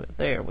just a little bit.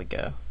 There we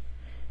go.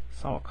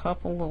 Saw a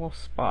couple little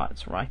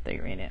spots right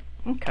there in it.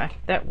 Okay,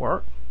 that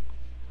worked.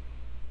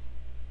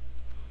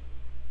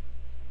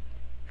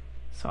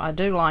 So I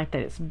do like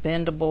that it's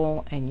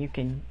bendable, and you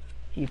can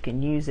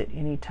use it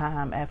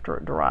anytime after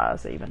it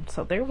dries even.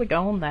 So there we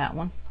go on that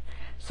one.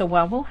 So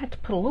I will have to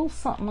put a little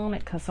something on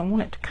it because I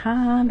want it to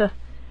kind of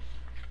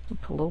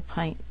put a little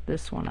paint.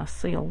 This one, I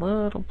see a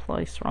little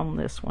place on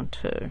this one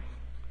too.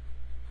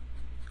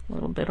 A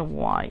little bit of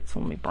white, so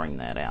let me bring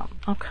that out.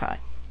 Okay.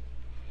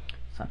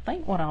 So I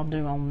think what I'll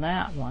do on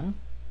that one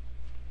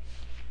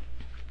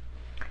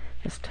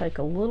is take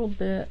a little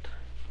bit.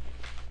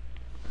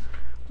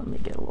 Let me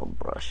get a little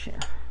brush here.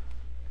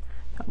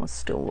 That one's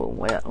still a little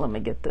wet. Let me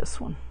get this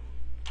one.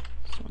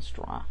 This one's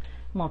dry.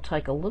 I'm going to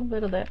take a little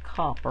bit of that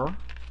copper.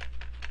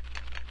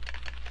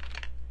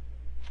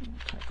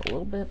 Take a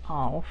little bit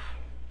off.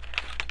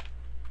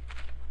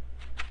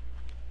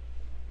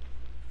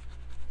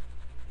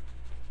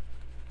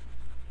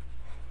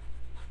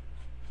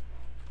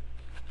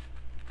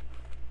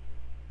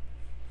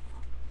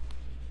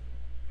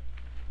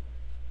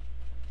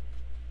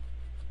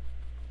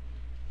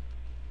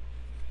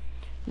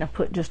 Now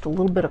put just a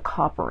little bit of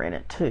copper in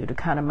it too to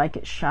kind of make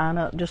it shine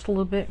up just a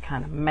little bit,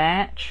 kind of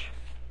match.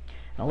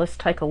 Now let's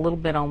take a little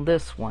bit on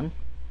this one.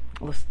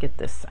 Let's get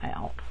this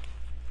out.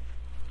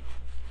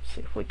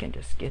 See if we can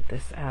just get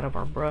this out of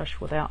our brush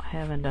without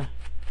having to.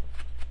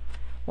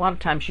 A lot of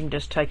times you can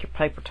just take your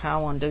paper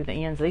towel and do the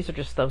ends. These are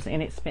just those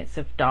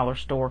inexpensive dollar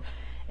store,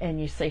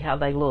 and you see how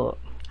they look.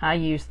 I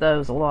use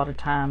those a lot of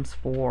times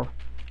for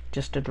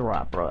just a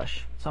dry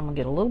brush. So I'm gonna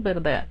get a little bit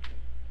of that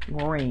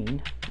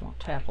green. I'm going to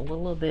tap a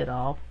little bit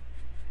off,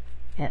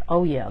 and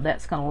oh yeah,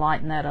 that's going to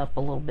lighten that up a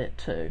little bit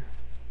too.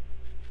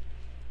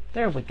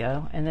 There we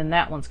go. And then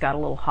that one's got a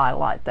little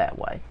highlight that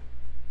way.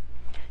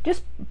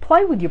 Just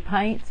play with your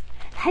paints.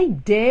 Hey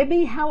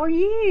Debbie, how are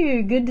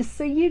you? Good to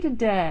see you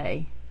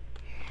today.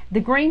 The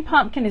green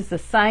pumpkin is the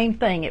same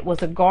thing. It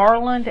was a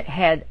garland. It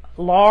had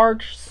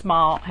large,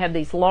 small, have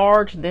these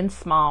large, then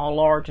small,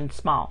 large, and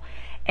small.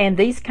 And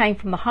these came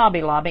from the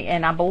Hobby Lobby,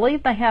 and I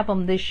believe they have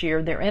them this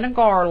year. They're in a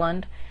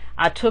garland.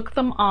 I took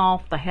them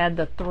off. They had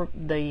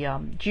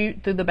the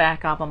jute through the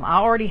back of them. I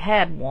already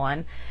had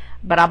one,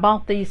 but I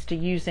bought these to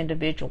use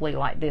individually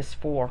like this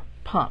for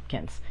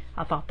pumpkins.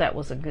 I thought that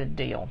was a good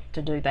deal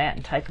to do that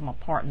and take them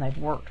apart, and they've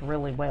worked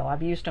really well.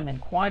 I've used them in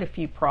quite a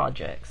few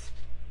projects.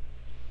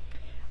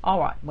 All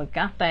right, we've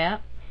got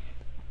that.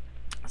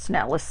 So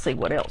now let's see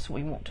what else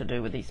we want to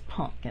do with these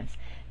pumpkins.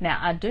 Now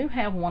I do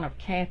have one of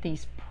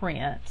Kathy's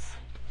prints,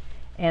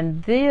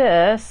 and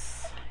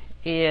this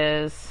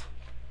is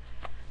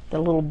the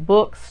little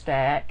book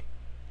stack.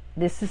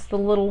 This is the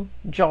little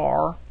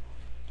jar,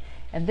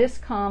 and this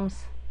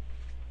comes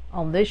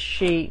on this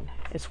sheet.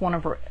 It's one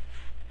of her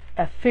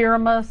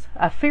Aphiramas,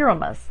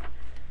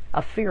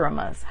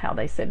 how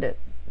they said it.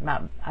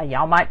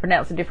 Y'all might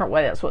pronounce it a different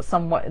way.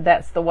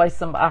 That's the way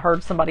I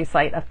heard somebody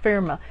say it.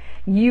 Aphirma.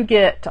 You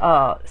get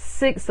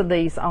 6 of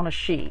these on a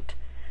sheet.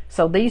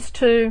 So these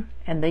 2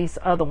 and these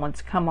other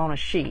ones come on a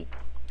sheet,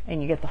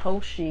 and you get the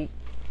whole sheet.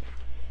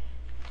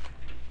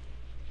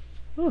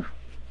 Whew.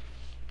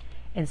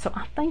 And so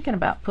I'm thinking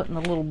about putting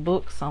the little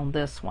books on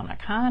this one. I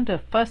kind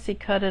of fussy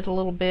cut it a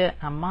little bit.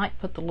 I might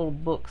put the little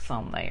books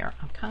on there.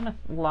 I'm kind of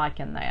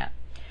liking that.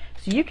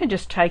 So you can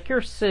just take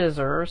your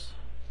scissors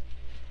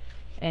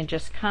and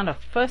just kind of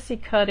fussy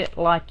cut it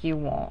like you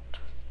want.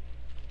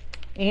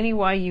 Any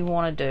way you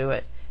want to do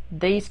it.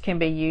 These can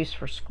be used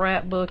for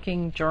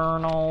scrapbooking,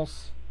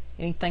 journals,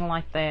 anything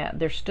like that.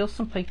 There's still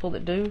some people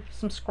that do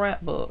some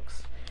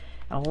scrapbooks,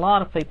 and a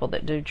lot of people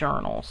that do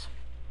journals.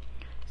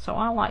 So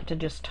I like to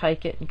just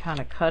take it and kind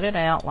of cut it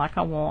out like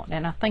I want,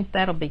 and I think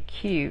that'll be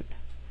cute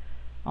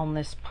on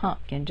this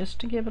pumpkin,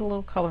 just to give it a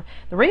little color.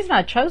 The reason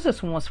I chose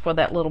this one was for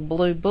that little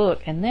blue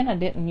book, and then I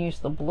didn't use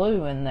the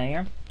blue in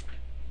there.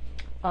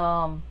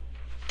 I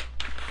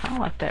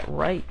like that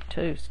rake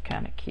too. It's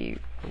kind of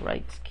cute. The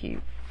rake's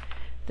cute.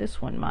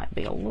 This one might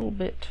be a little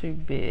bit too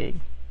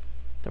big.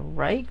 The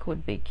rake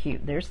would be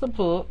cute. There's the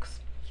books.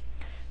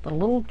 The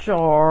little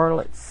jar,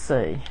 let's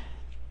see.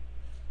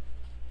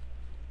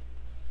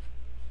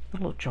 The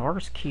little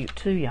jar's cute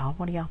too, y'all.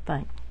 What do y'all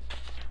think?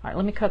 All right,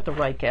 let me cut the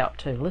rake out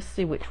too. Let's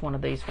see which one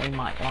of these we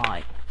might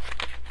like.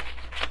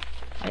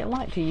 I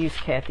like to use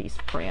Kathy's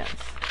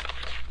prints.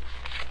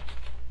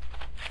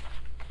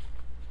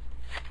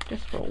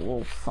 Just for a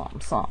little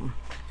something, something.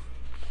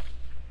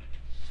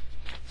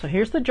 So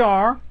here's the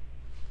jar.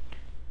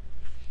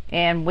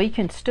 And we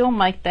can still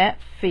make that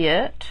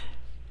fit.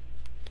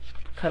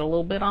 Cut a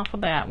little bit off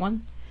of that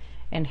one.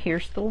 And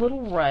here's the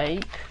little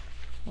rake.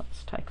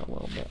 Let's take a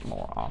little bit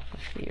more off of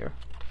here.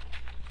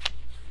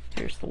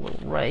 Here's the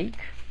little rake.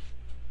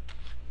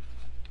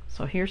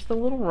 So here's the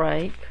little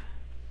rake.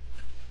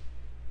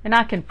 And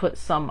I can put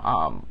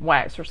some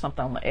wax or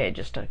something on the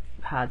edges to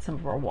hide some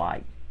of our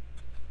white.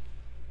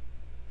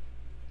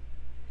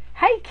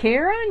 Hey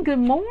Karen, good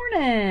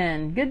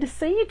morning. Good to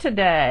see you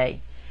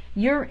today.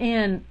 You're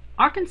in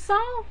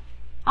Arkansas?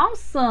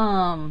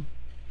 Awesome.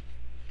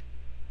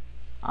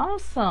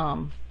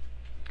 Awesome.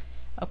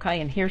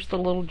 Okay, and here's the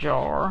little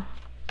jar.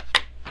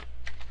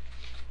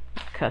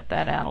 Cut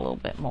that out a little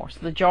bit more. So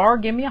the jar,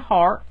 give me a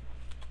heart.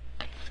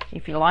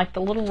 If you like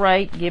the little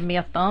rake, give me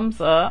a thumbs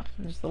up.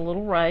 There's the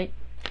little rake.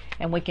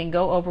 And we can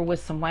go over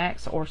with some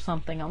wax or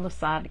something on the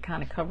side to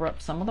kind of cover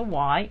up some of the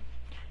white.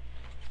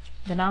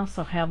 Then I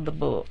also have the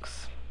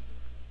books.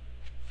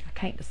 I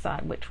can't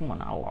decide which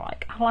one I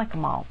like. I like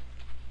them all.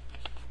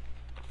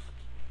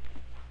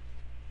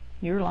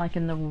 You're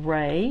liking the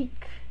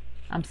rake.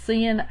 I'm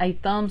seeing a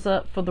thumbs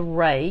up for the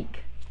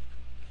rake.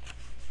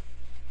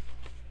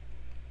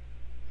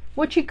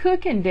 What you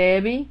cooking,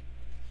 Debbie?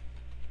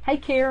 Hey,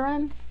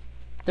 Karen.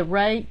 The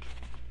rake.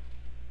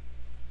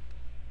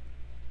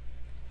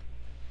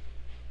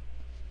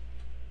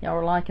 Y'all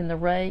are liking the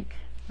rake?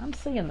 I'm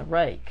seeing the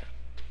rake.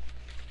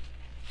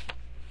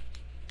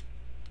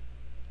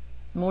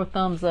 More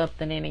thumbs up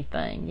than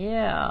anything.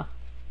 Yeah.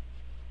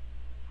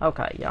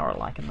 Okay, y'all are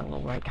liking the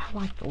little rake. I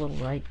like the little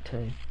rake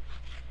too.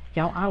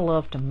 Y'all, I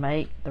love to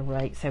make the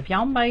rakes. Have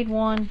y'all made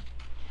one?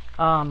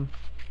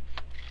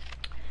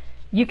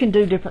 You can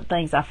do different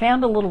things. I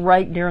found a little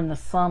rake during the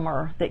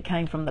summer that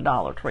came from the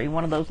Dollar Tree,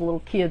 one of those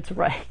little kids'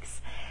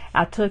 rakes.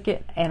 I took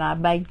it and I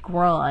made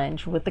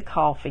grunge with the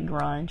coffee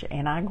grunge,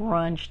 and I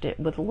grunged it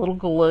with a little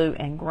glue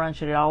and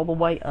grunged it all the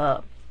way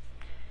up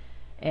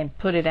and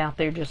put it out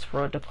there just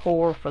for a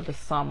decor for the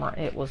summer.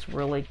 It was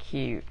really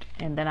cute.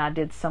 And then I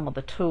did some of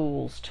the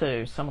tools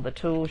too. Some of the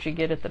tools you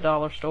get at the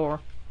dollar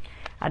store.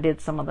 I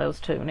did some of those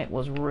too, and it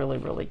was really,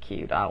 really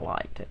cute. I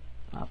liked it.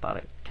 I thought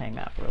it came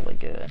out really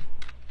good.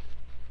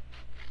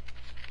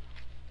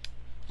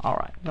 All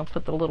right, I'm gonna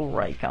put the little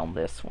rake on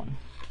this one.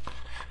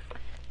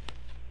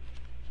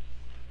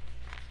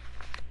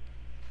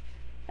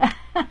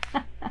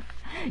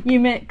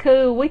 You meant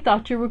cool. We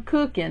thought you were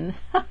cooking.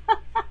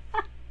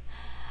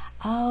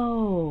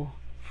 Oh,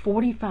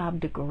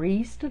 45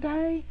 degrees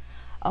today?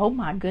 Oh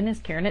my goodness,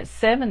 Karen. It's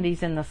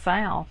 70s in the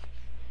south.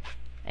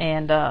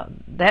 And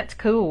that's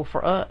cool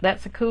for us.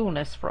 That's a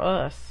coolness for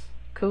us.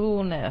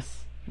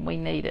 Coolness. We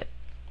need it.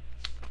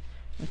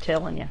 I'm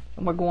telling you.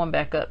 And we're going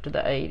back up to the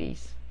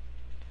 80s.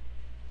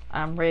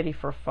 I'm ready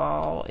for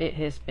fall. It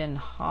has been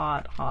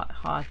hot, hot,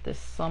 hot this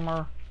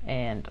summer,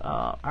 and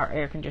our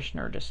air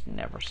conditioner just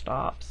never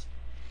stops.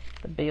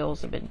 The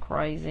bills have been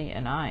crazy,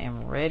 and I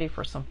am ready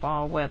for some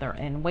fall weather.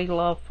 And we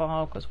love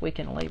fall because we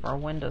can leave our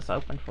windows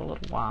open for a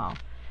little while.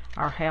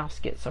 Our house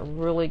gets a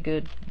really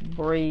good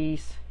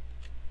breeze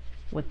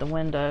with the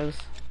windows.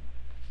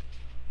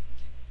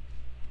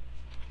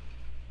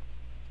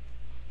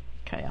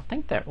 Okay, I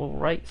think that little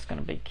rake's going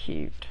to be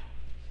cute.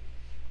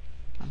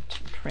 I'm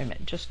trim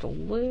it just a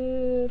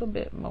little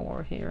bit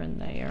more here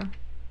and there.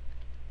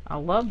 I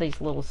love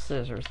these little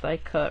scissors. They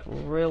cut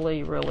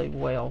really, really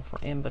well for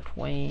in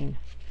between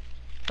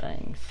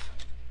things.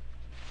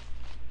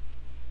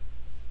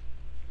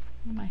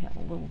 I may have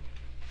a little.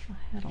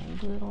 I had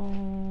a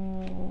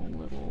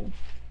little.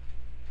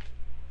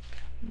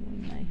 We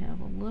may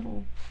have a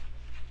little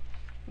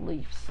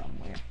leaf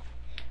somewhere.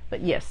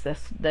 But yes,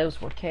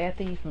 those were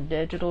Kathy from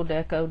Digital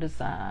Deco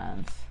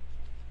Designs.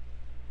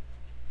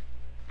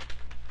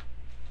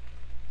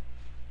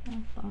 I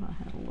thought I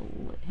had a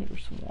little,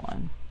 here's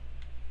one.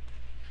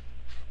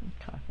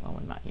 Okay, well,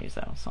 we might use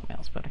that on something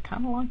else, but I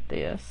kind of like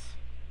this.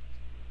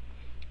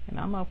 And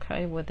I'm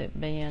okay with it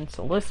being,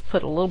 so let's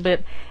put a little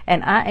bit,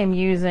 and I am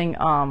using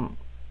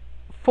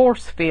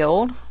force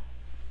filled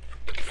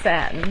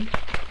satin,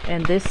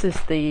 and this is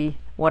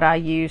what I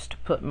use to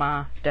put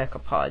my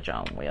decoupage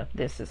on with.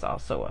 This is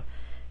also a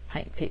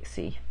Paint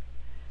Pixie,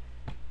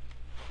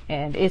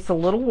 and it's a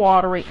little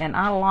watery, and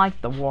I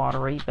like the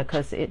watery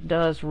because it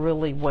does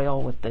really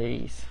well with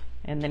these.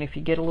 And then if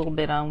you get a little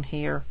bit on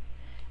here,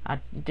 I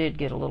did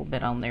get a little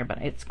bit on there,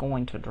 but it's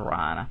going to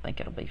dry, and I think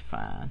it'll be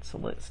fine. So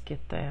let's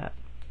get that.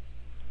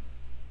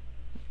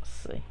 Let's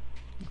see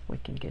if we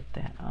can get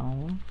that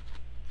on.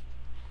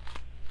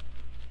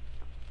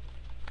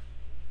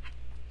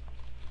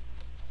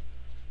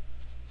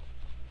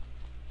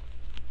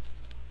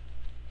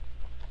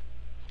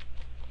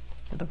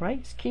 The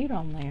rake's cute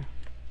on there.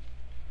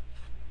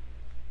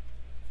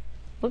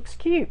 Looks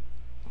cute.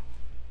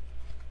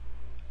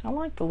 I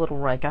like the little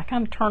rake. I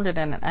kind of turned it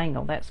at an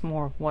angle. That's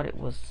more of what it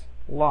was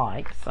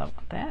like. So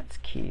that's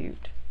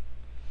cute.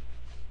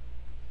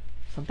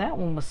 So that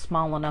one was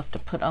small enough to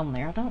put on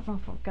there. I don't know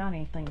if I've got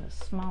anything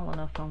that's small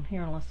enough on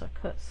here unless I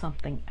cut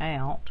something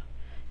out,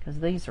 because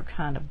these are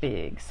kind of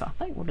big. So I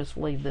think we'll just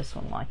leave this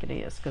one like it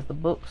is, because the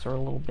books are a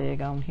little big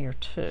on here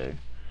too.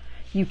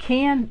 You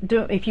can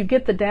do, if you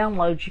get the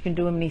downloads, you can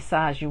do them any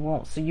size you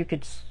want. So you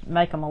could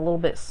make them a little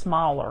bit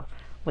smaller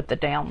with the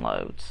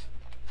downloads.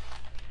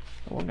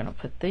 So we're going to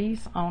put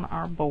these on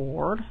our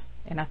board,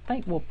 and I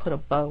think we'll put a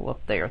bow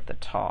up there at the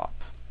top.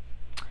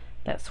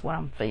 That's what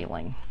I'm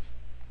feeling.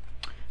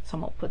 So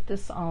I'm going to put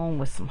this on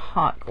with some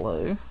hot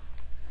glue.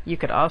 You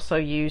could also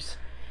use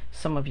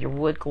some of your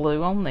wood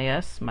glue on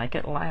this, make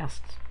it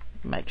last,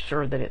 make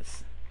sure that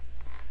it's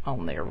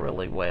on there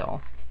really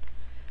well.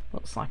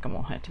 Looks like I'm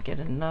going to have to get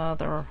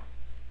another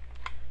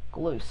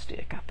glue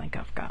stick. I think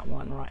I've got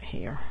one right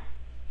here.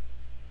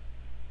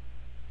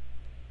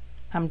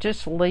 I'm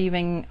just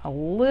leaving a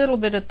little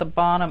bit at the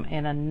bottom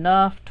and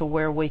enough to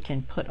where we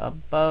can put a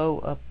bow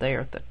up there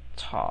at the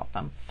top.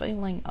 I'm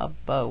feeling a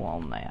bow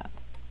on that.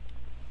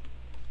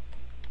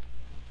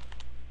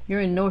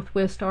 You're in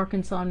Northwest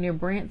Arkansas near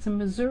Branson,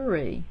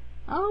 Missouri.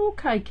 Oh,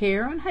 okay,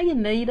 Karen. Hey,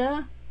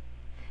 Anita.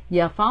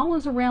 Yeah, fall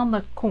is around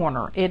the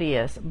corner. It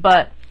is.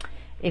 But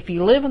if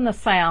you live in the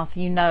South,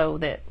 you know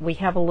that we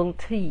have a little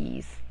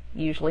tease,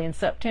 usually in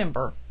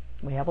September.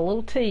 We have a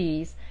little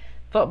tease.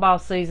 Football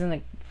season,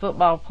 the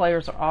football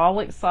players are all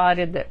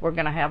excited that we're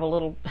going to have a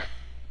little,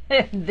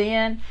 and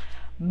then,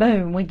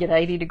 boom, we get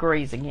 80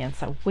 degrees again.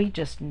 So we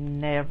just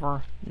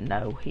never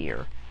know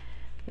here.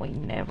 We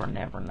never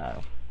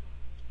know.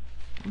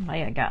 I may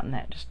have gotten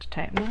that just a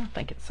tad. No, I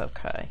think it's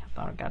okay. I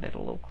thought I got it a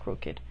little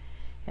crooked.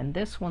 And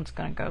this one's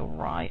going to go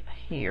right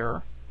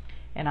here.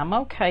 And I'm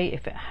okay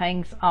if it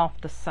hangs off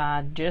the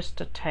side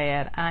just a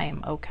tad. I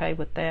am okay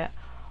with that.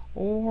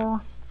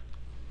 Or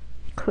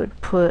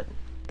could put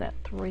that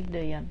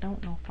 3D. I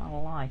don't know if I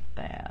like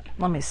that.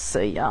 Let me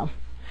see, y'all.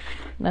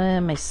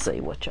 Let me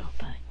see what y'all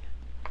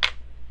think.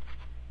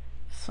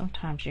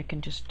 Sometimes you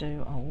can just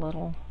do a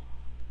little.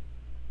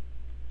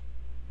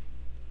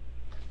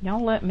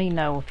 Y'all let me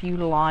know if you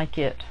like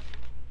it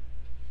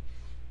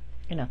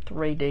in a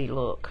 3D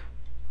look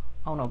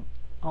on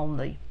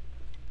the.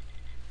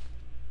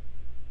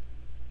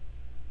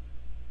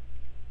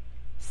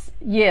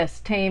 Yes,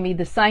 Tammy,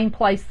 the same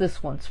place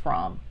this one's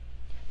from.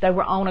 They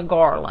were on a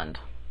garland.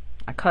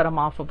 I cut them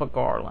off of a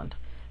garland.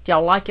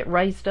 Y'all like it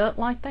raised up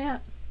like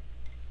that?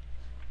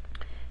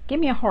 Give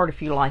me a heart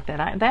if you like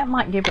that. That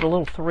might give it a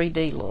little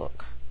 3D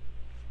look.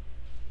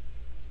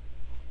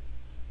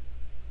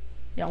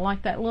 Y'all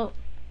like that look?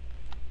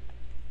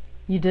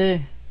 You do?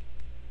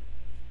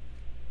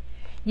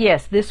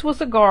 Yes, this was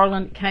a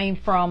garland, came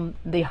from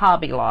the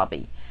Hobby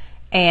Lobby.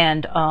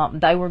 and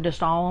they were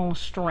just all on a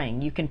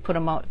string. You can put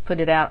them on, put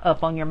it out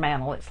up on your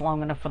mantle. It's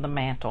long enough for the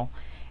mantle.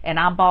 And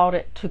I bought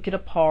it, took it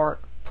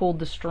apart, pulled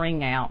the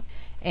string out,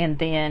 and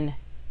then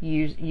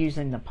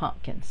using the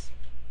pumpkins.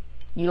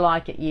 You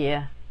like it?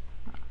 Yeah,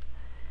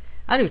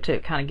 I do too.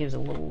 It kind of gives a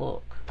little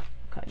look.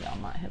 Okay, y'all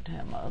might have to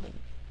have my other,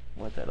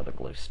 with that other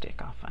glue stick.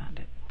 I'll find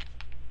it.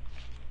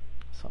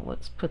 So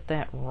let's put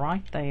that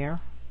right there.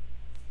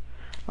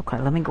 Okay,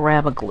 let me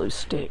grab a glue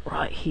stick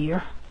right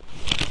here.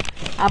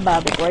 I buy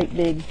the great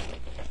big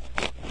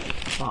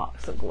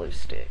box of glue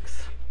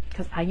sticks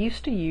because I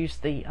used to use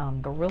the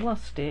Gorilla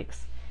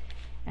sticks,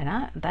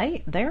 and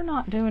they're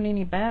not doing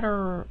any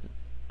better.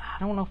 I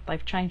don't know if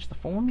they've changed the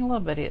formula,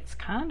 but it's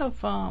kind of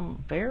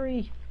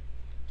very,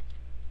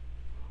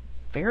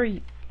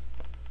 very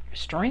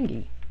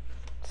stringy.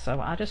 So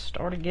I just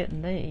started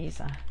getting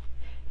these,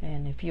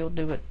 and if you'll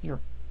do it your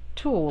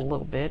tool a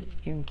little bit,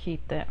 you can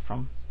keep that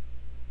from.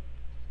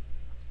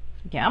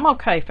 Yeah, I'm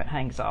okay if it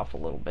hangs off a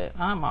little bit.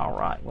 I'm all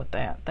right with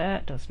that.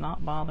 That does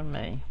not bother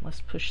me.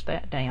 Let's push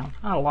that down.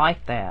 I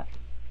like that.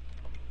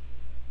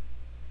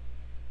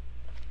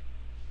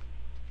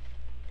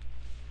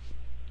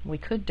 We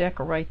could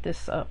decorate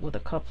this up with a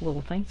couple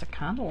little things. I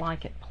kind of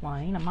like it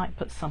plain. I might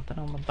put something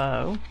on the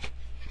bow.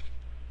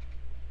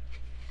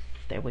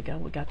 There we go.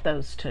 We got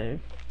those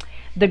two.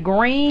 The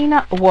green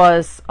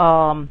was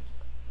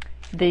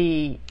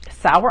the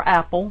sour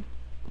apple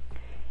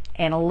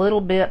and a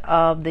little bit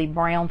of the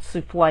brown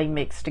souffle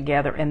mixed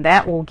together, and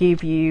that will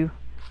give you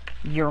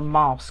your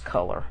moss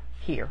color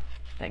here.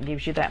 That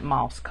gives you that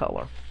moss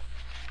color.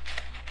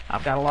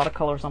 I've got a lot of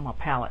colors on my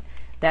palette.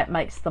 That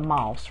makes the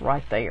moss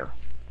right there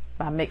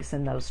by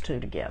mixing those two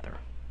together.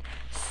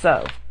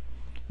 So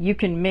you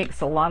can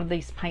mix a lot of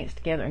these paints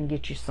together and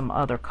get you some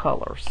other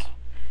colors.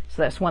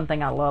 So that's one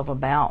thing I love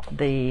about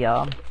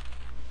the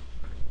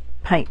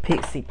Paint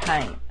Pixie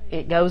paint.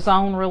 It goes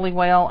on really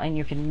well, and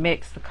you can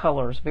mix the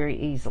colors very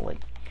easily.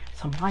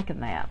 So I'm liking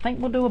that. I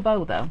think we'll do a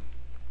bow though.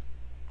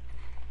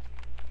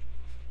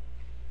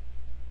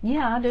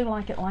 Yeah, I do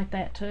like it like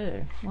that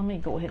too. Let me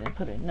go ahead and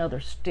put another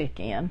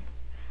stick in.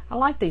 I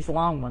like these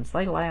long ones.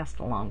 They last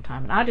a long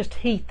time. And I just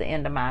heat the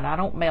end of mine. I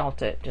don't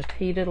melt it. Just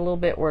heat it a little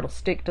bit where it'll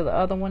stick to the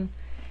other one.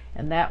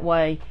 And that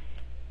way,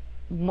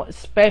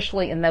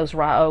 especially in those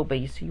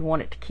ryobis, you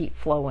want it to keep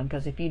flowing,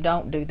 because if you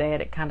don't do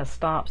that, it kind of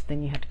stops.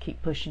 Then you have to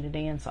keep pushing it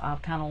in. So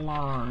I've kind of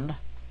learned.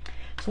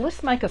 So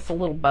let's make us a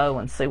little bow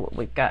and see what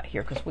we've got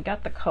here, because we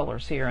got the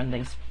colors here in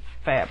these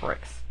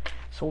fabrics.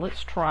 So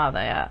let's try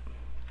that.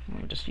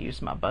 Let me just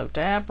use my bow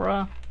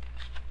dabra,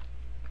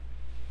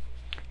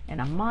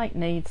 and I might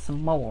need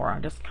some more.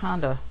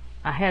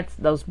 I had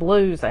those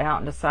blues out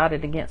and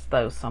decided against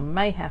those, so I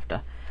may have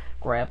to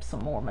grab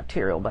some more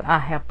material, but I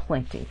have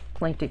plenty.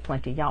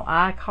 Y'all,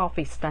 I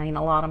coffee stain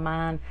a lot of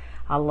mine.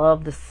 I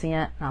love the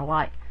scent. I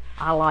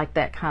like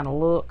that kind of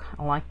look.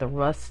 I like the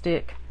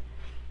rustic,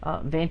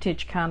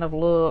 vintage kind of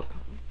look,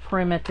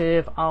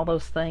 primitive, all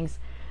those things.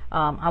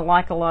 I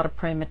like a lot of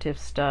primitive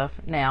stuff.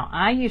 Now,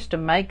 I used to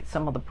make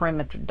some of the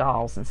primitive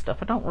dolls and stuff.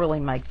 I don't really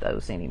make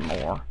those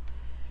anymore,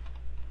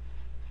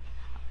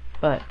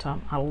 but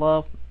I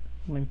love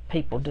when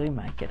people do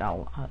make it.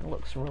 It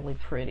looks really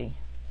pretty.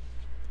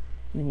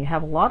 And you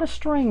have a lot of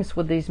strings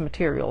with these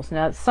materials.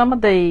 Now, some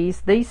of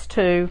these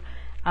two,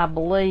 I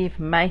believe,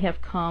 may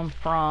have come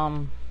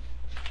from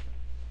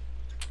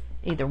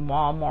either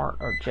Walmart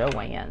or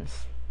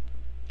Joann's.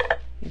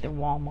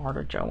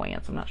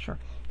 I'm not sure.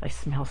 They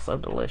smell so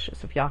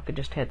delicious. If y'all could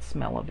just had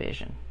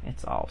smell-o-vision,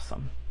 it's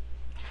awesome.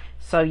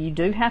 So you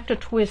do have to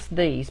twist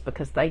these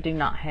because they do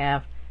not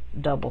have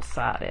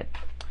double-sided.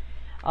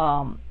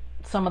 Some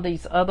of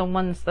these other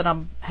ones that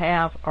I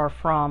have are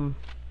from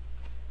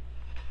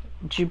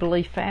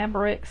Jubilee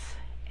Fabrics,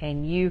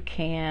 and you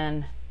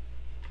can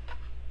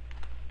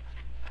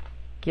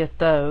get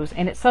those,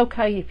 and it's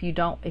okay if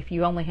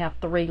you only have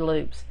 3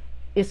 loops.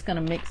 It's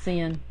going to mix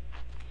in.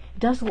 It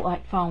does look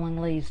like falling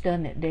leaves,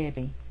 doesn't it,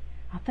 Debbie?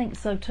 I think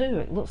so too.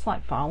 It looks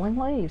like falling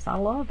leaves. I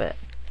love it.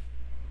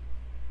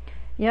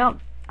 Yep,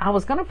 I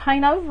was going to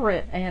paint over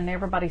it, and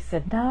everybody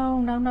said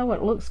no,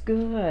 it looks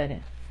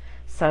good.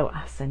 So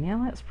I said, yeah,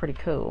 that's pretty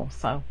cool.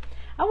 So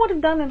I would have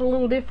done it a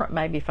little different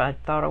maybe if I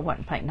thought I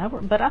wasn't painting over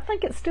it, but I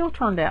think it still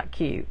turned out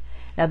cute.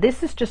 Now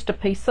this is just a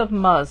piece of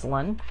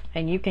muslin,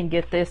 and you can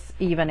get this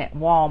even at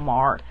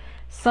Walmart.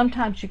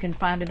 Sometimes you can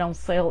find it on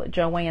sale at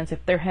Joann's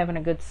if they're having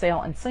a good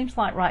sale, and seems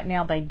like right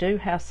now they do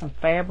have some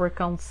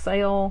fabric on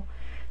sale.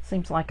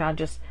 Seems like I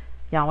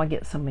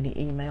get so many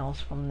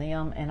emails from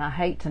them, and I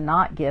hate to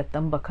not get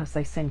them because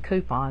they send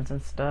coupons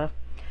and stuff,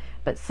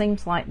 but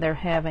seems like they're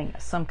having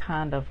some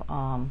kind of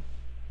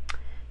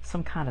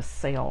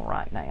sale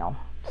right now.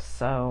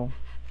 So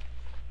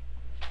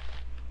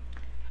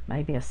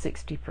maybe a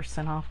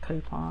 60% off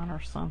coupon or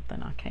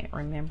something. I can't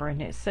remember.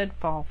 And it said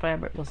fall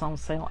fabric was on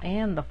sale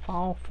and the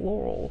fall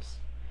florals.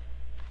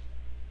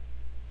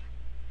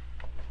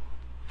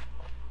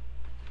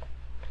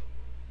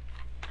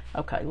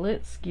 Okay,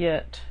 let's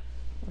get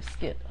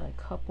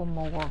a couple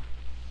more.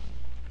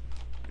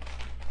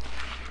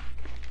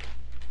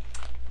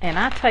 And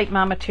I take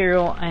my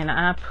material and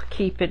I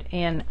keep it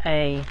in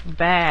a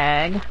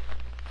bag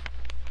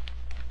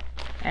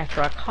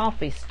after I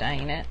coffee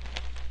stain it.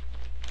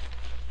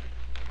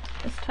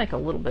 Let's take a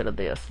little bit of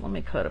this. Let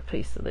me cut a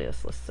piece of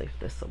this. Let's see if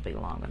this will be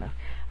long enough.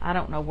 I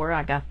don't know where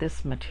I got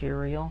this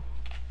material.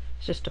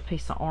 It's just a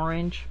piece of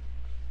orange.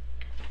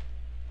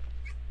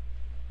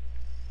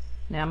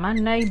 Now my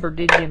neighbor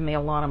did give me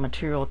a lot of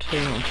material too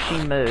when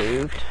she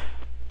moved.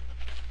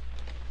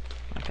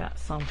 I got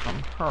some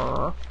from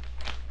her.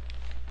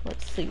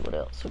 Let's see what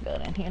else we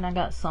got in here. And I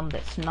got some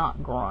that's not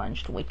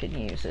grunged we could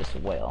use as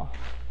well.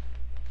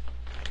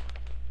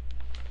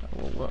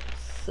 Oh, let's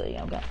see.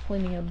 I've got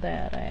plenty of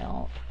that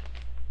out.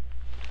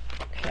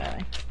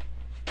 Okay.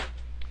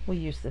 We'll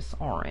use this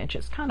orange.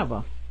 It's kind of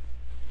a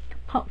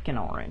pumpkin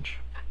orange.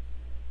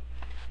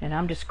 And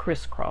I'm just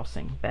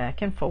crisscrossing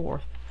back and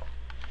forth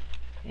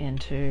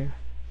into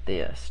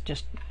this.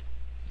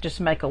 Just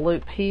make a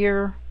loop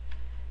here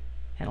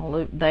and a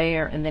loop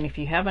there, and then if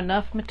you have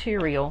enough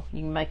material you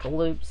can make a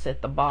loops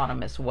at the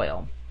bottom as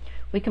well.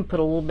 We can put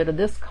a little bit of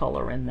this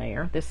color in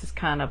there. This is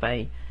kind of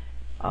a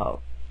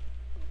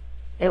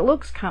it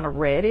looks kind of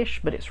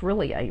reddish, but it's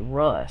really a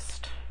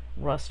rust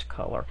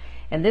color,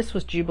 and this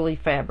was Jubilee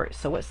fabric,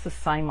 so it's the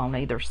same on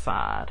either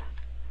side.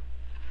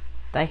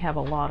 They have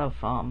a lot of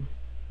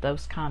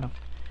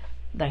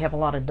they have a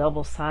lot of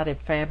double-sided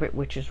fabric,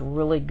 which is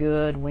really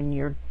good when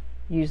you're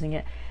using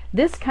it.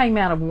 This came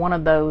out of one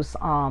of those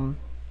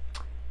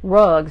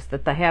rugs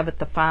that they have at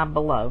the Five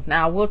Below.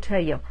 Now I will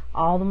tell you,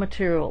 all the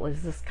material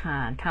is this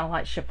kind of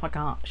like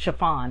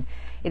chiffon.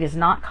 It is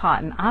not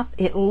cotton.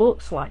 It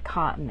looks like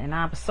cotton, and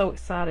I was so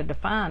excited to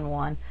find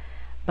one,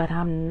 but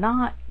I'm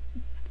not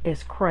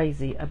as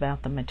crazy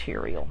about the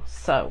material,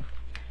 so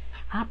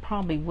I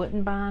probably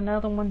wouldn't buy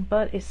another one,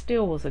 but it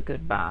still was a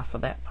good buy for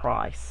that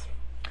price.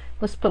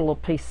 Let's put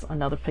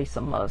another piece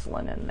of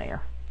muslin in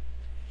there.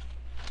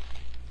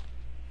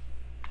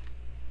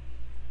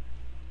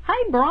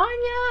 Hey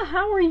Branya,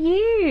 how are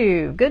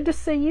you? Good to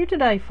see you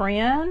today,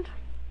 friend.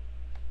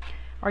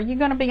 Are you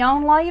going to be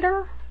on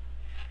later?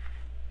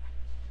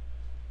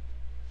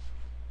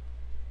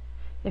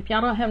 If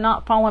y'all have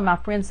not followed my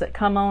friends that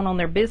come on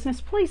their business,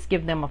 please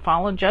give them a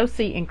follow.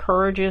 Josi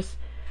encourages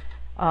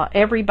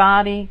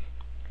everybody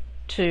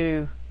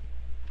to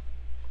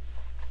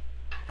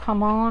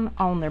come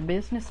on their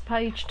business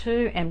page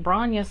too, and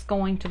Branya's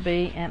going to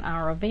be in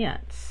our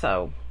event,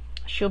 so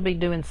she'll be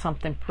doing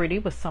something pretty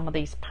with some of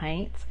these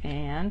paints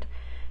and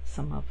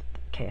some of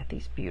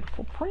Kathy's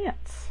beautiful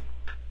prints.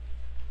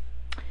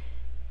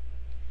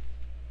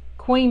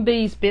 Queen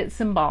Bee's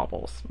Bits and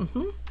Baubles.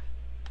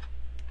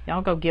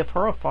 Y'all go give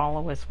her a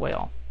follow as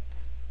well.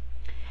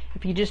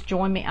 If you just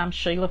join me, I'm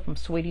Sheila from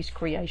Sweetie's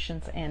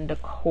Creations and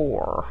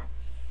Decor.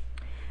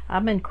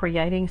 I've been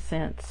creating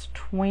since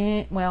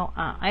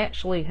I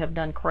actually have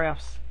done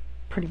crafts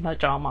pretty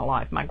much all my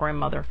life. My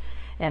grandmother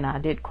and I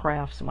did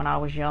crafts when I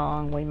was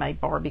young. We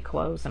made Barbie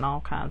clothes and all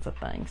kinds of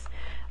things.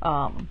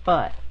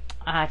 But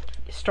I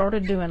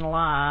started doing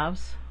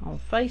lives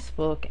on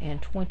Facebook in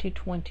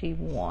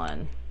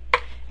 2021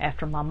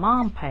 after my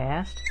mom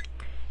passed,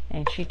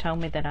 and she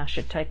told me that I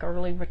should take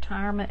early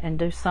retirement and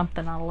do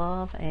something I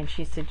love, and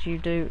she said, you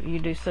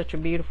do such a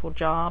beautiful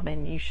job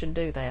and you should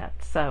do that.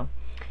 So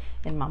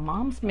in my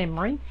mom's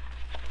memory,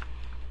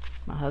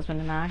 my husband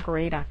and I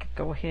agreed I could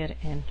go ahead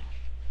and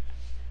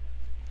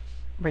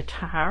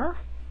retire.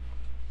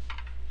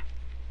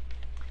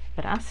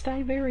 But I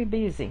stay very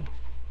busy.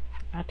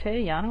 I tell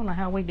you, I don't know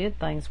how we did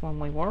things when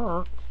we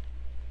work.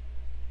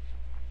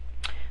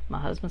 My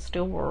husband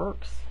still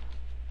works.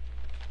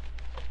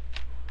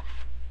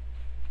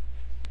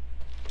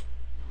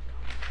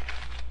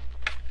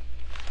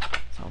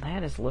 So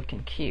that is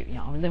looking cute,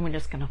 y'all. And then we're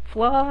just going to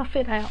fluff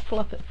it out,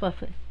 fluff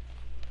it.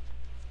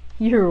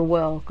 You're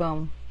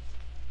welcome.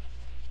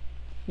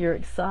 You're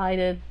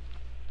excited.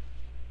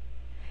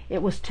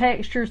 It was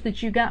textures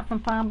that you got from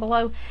Five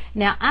Below.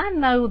 Now, I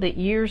know that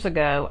years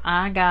ago,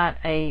 I got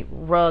a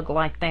rug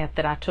like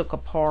that I took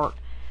apart,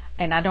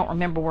 and I don't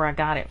remember where I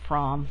got it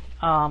from.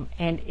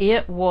 And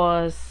it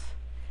was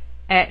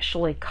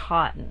actually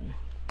cotton.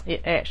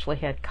 It actually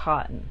had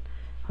cotton.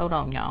 Hold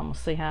on, y'all. I'm going to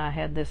see how I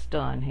had this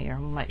done here.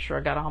 I'm going to make sure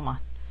I got all my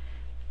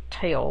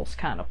tails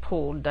kind of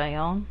pulled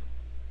down.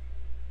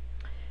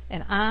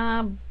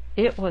 And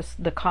it was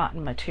the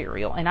cotton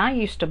material. And I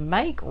used to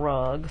make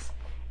rugs,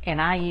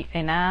 and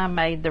I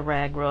made the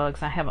rag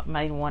rugs. I haven't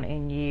made one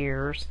in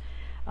years.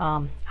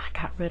 I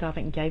got rid of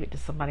it and gave it to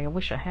somebody. I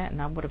wish I hadn't.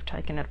 I would have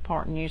taken it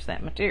apart and used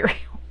that material.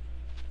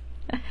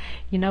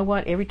 You know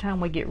what? Every time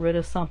we get rid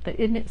of something,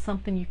 isn't it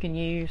something you can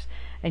use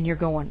and you're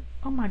going,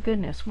 oh my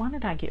goodness, why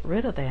did I get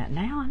rid of that?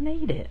 Now I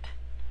need it.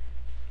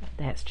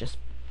 That's just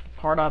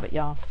part of it,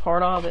 y'all.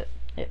 Part of it.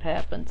 It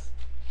happens.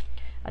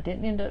 I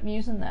didn't end up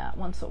using that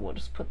one, so we'll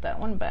just put that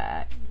one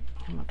back.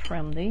 I'm going to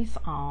trim these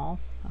off.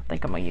 I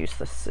think I'm going to use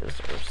the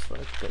scissors,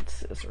 those good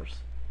scissors.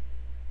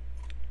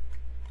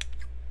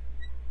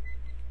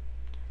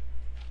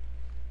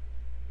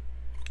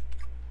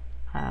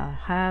 I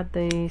hide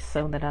these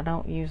so that I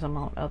don't use them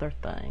on other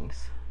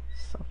things.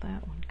 So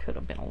that one could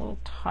have been a little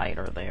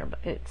tighter there, but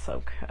it's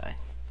okay.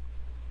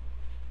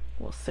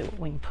 We'll see what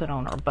we can put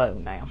on our bow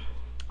now.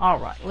 All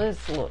right,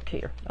 let's look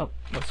here. Oh,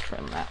 let's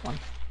trim that one.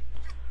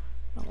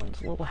 That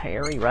one's a little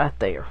hairy right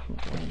there.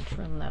 Go ahead and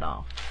trim that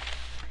off.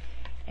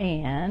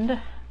 And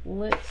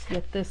let's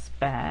get this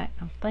back.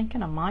 I'm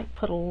thinking I might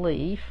put a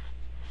leaf.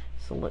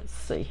 So let's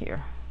see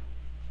here.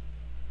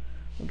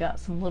 We got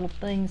some little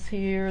things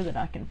here that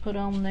I can put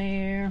on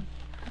there.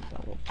 Got a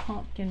little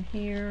pumpkin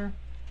here.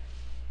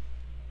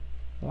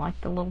 Like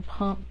the little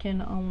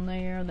pumpkin on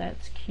there.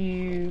 That's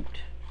cute.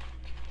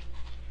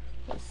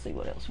 Let's see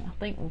what else. I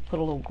think we'll put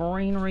a little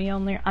greenery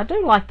on there. I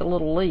do like the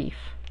little leaf.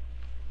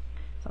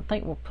 So I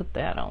think we'll put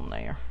that on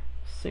there.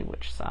 See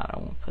which side I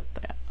want to put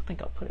that. I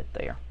think I'll put it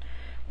there.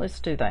 Let's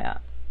do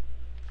that.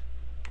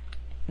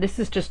 This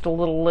is just a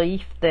little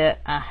leaf that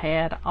I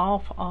had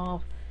off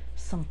of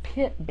some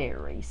pit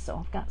berries. So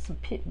I've got some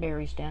pit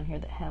berries down here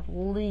that have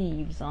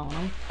leaves on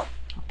them.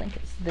 I think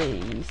it's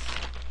these.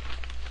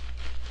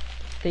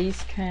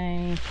 These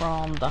came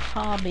from the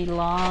Hobby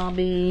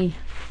Lobby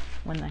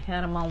when they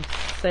had them on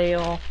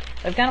sale.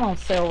 They've got them on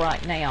sale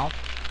right now.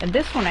 And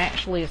this one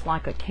actually is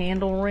like a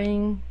candle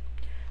ring.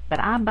 But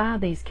I buy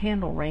these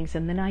candle rings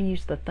and then I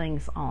use the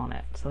things on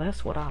it. So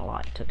that's what I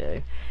like to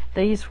do.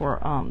 These were,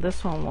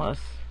 this one was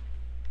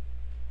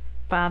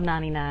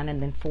 $5.99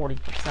 and then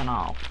 40%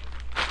 off.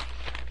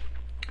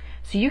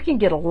 So you can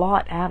get a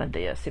lot out of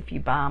this if you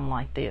buy them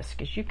like this,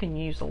 because you can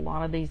use a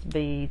lot of these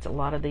beads, a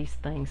lot of these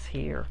things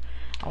here.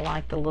 I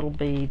like the little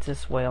beads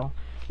as well.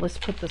 Let's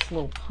put this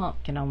little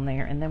pumpkin on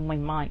there, and then we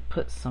might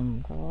put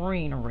some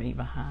greenery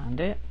behind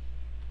it.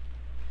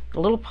 The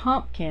little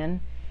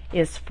pumpkin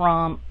is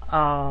from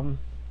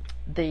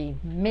the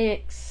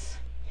mix,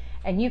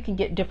 and you can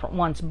get different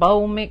ones,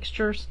 bowl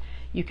mixtures.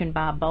 You can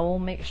buy bowl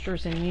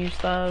mixtures and use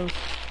those.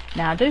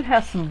 Now I do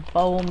have some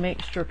bowl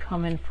mixture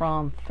coming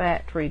from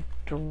Factory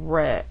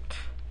Direct.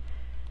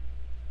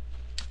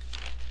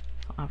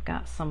 I've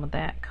got some of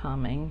that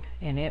coming,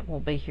 and it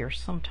will be here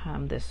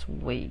sometime this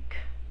week.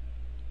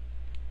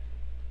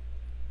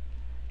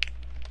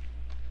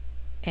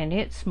 And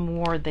it's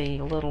more the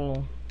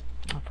little,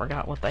 I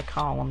forgot what they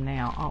call them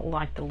now. I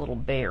like the little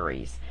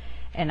berries.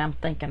 And I'm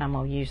thinking I'm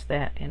going to use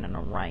that in an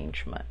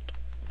arrangement.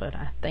 But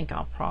I think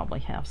I'll probably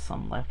have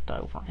some left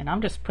over. And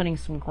I'm just putting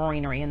some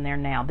greenery in there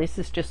now. This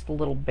is just a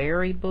little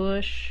berry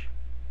bush.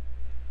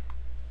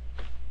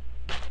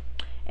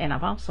 And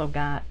I've also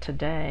got,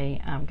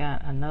 today, I've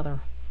got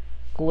another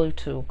glue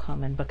tool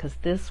coming, because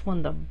this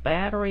one, the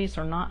batteries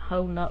are not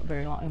holding up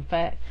very long. In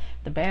fact,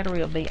 the battery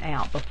will be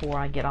out before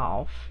I get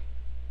off.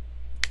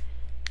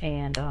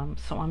 And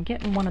so I'm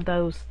getting one of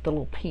those, the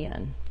little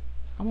pen.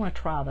 I want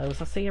to try those.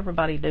 I see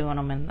everybody doing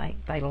them and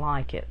they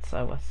like it.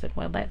 So I said,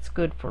 well, that's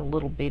good for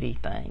little bitty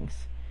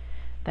things.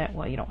 That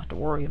way you don't have to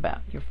worry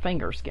about your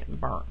fingers getting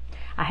burnt.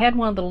 I had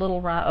one of the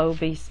little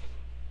Ryobis.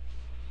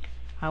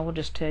 I will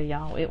just tell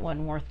y'all, it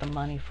wasn't worth the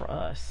money for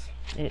us.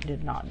 It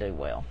did not do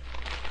well.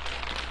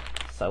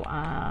 So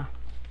I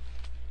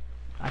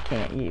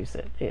can't use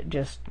it. It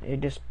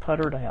just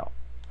puttered out.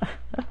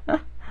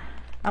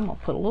 I'm going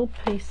to put a little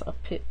piece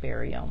of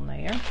pitberry on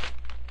there.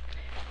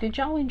 Did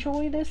y'all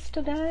enjoy this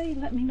today?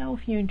 Let me know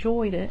if you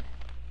enjoyed it.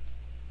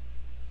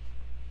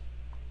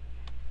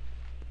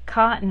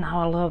 Cotton, oh,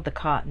 I love the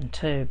cotton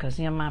too, because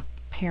you know, my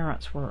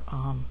parents were,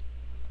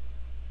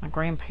 my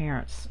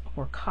grandparents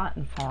were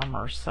cotton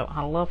farmers, so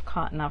I love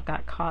cotton. I've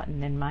got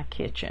cotton in my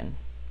kitchen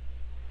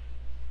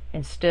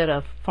instead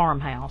of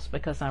farmhouse,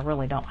 because I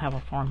really don't have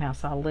a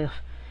farmhouse.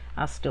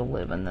 I still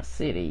live in the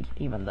city,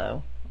 even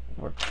though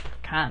we're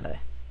kind of,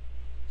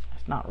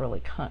 it's not really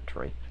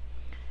country,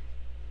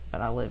 but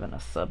I live in a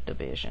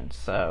subdivision,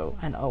 so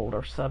an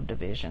older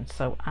subdivision.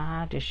 So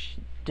I just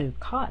do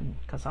cotton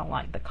because I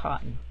like the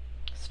cotton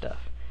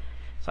stuff.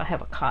 So I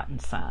have a cotton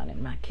sign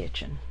in my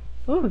kitchen.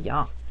 Ooh,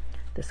 y'all,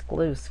 this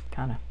glue's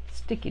kind of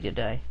sticky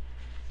today.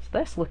 So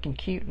that's looking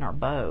cute in our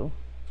bow.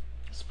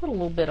 Let's put a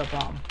little bit of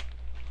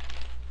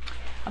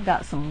I've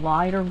got some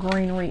lighter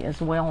greenery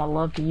as well. I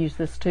love to use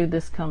this too.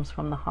 This comes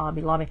from the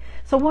Hobby Lobby.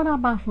 So what I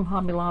buy from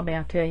Hobby Lobby,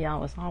 I tell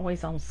y'all, is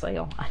always on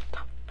sale. I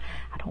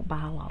don't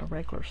buy a lot of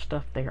regular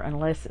stuff there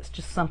unless it's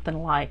just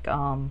something like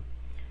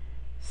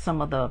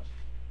some of the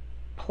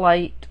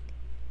plate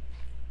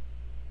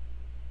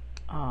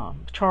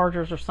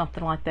chargers or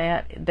something like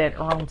that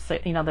are on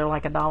sale. You know, they're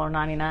like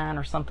 $1.99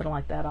 or something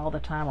like that all the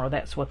time, or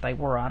that's what they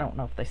were. I don't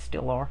know if they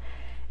still are.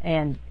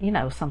 And you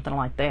know, something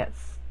like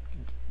that's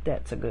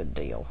a good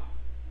deal.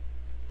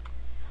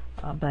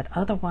 But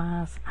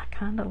otherwise, I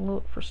kind of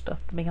look for stuff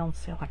to be on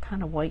sale. I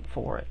kind of wait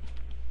for it.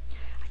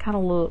 I kind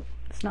of look.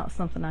 It's not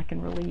something I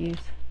can really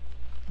use.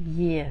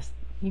 Yes,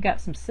 you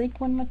got some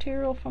sequin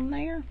material from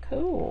there?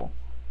 Cool.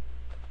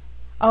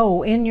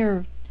 Oh, in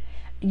your,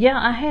 yeah,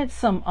 I had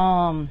some,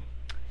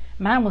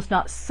 mine was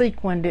not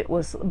sequined,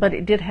 but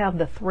it did have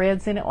the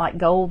threads in it, like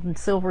gold and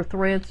silver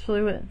threads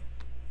through it.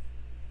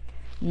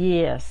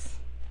 Yes.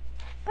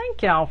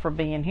 Thank y'all for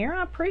being here.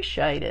 I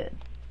appreciate it.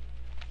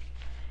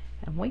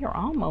 And we are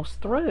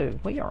almost through.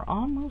 We are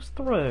almost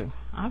through.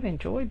 I've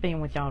enjoyed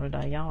being with y'all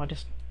today, y'all. I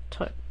just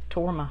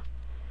tore my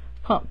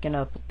pumpkin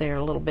up there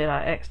a little bit.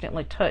 I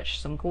accidentally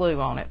touched some glue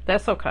on it.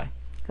 That's okay,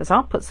 because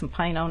I'll put some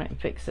paint on it and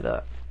fix it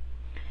up.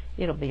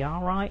 It'll be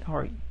all right.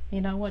 Or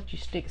you know what? You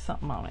stick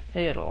something on it.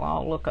 It'll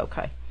all look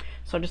okay.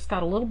 So I just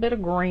got a little bit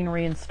of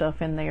greenery and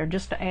stuff in there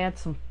just to add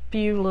some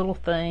few little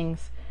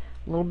things.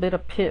 A little bit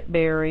of pit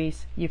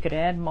berries. You could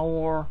add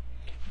more.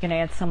 You can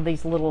add some of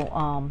these little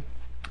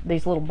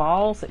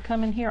balls that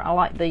come in here. I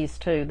like these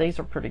too. These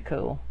are pretty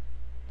cool.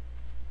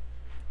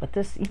 But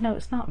this, you know,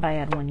 it's not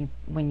bad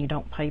when you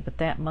don't pay but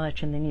that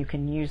much, and then you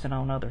can use it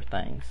on other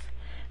things.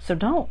 So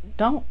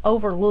don't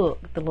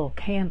overlook the little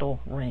candle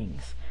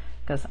rings,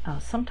 because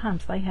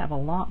sometimes they have a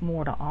lot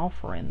more to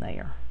offer in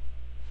there.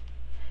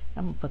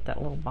 I'm gonna put that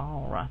little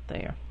ball right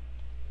there.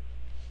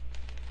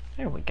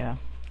 There we go.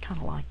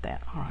 Kind of like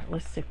that. All right,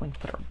 let's see if we can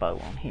put our bow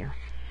on here.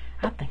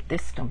 I think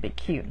this is gonna be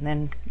cute.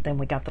 And then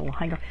we got the little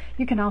hanger.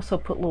 You can also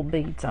put little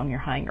beads on your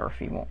hanger if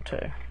you want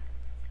to.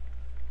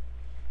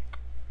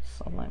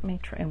 So let me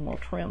trim. We'll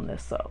trim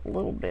this up a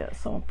little bit.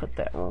 So I'll put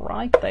that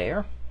right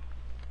there.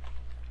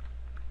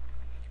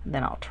 And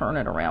then I'll turn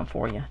it around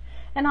for you.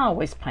 And I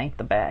always paint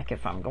the back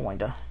if I'm going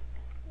to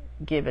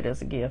give it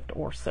as a gift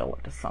or sell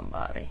it to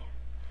somebody.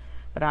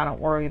 But I don't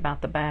worry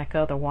about the back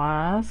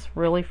otherwise,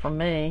 really, for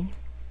me.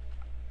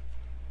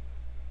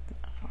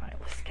 All right,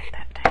 let's get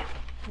that down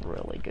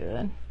really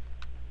good.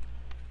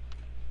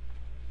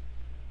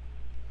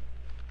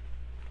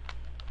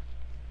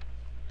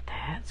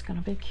 That's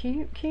gonna be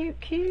cute, cute,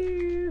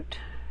 cute.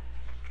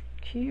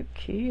 Cute,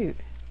 cute.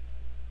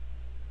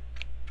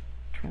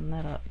 Trim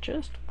that up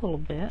just a little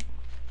bit.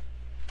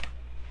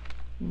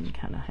 You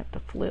kind of have to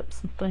flip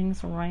some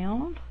things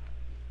around.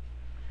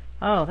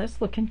 Oh, that's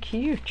looking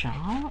cute,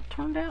 y'all. It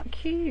turned out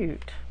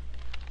cute.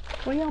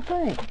 What do y'all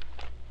think?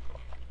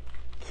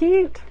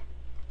 Cute.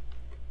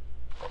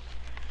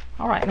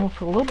 All right, and we'll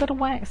put a little bit of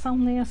wax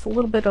on this. A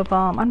little bit of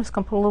I'm just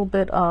gonna put a little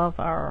bit of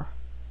our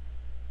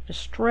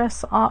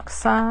Distress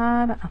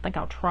Oxide. I think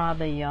I'll try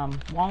the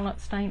walnut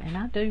stain, and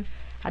I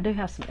do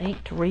have some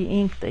ink to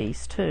re-ink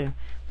these too.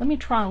 Let me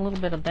try a little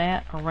bit of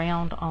that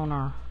around on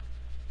our,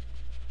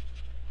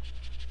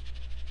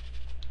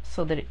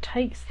 so that it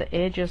takes the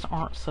edges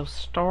aren't so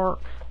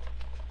stark.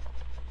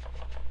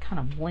 Kind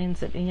of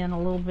blends it in a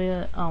little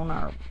bit on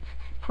our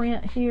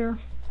print here.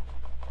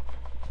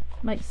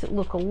 Makes it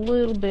look a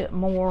little bit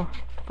more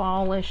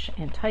fallish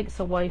and takes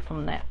away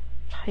from that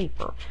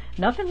paper.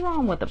 Nothing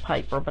wrong with the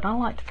paper, but I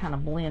like to kind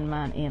of blend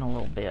mine in a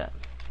little bit.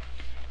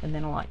 And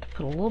then I like to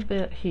put a little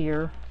bit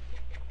here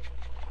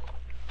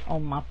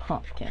on my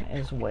pumpkin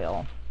as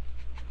well.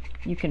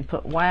 You can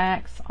put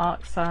wax,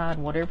 oxide,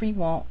 whatever you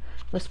want.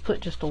 Let's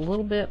put just a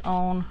little bit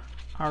on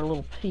our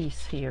little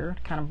piece here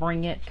to kind of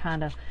bring it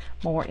kind of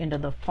more into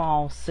the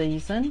fall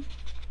season.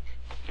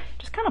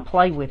 Just kind of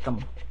play with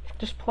them.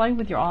 Just play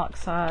with your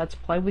oxides,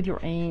 play with your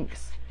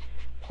inks,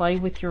 play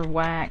with your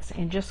wax,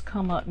 and just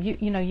come up.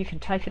 You know, you can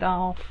take it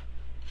off.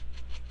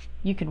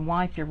 You can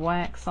wipe your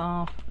wax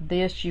off.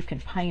 This you can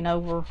paint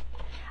over.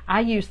 I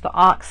use the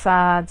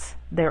oxides.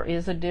 There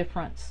is a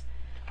difference.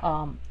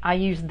 I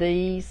use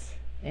these,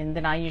 and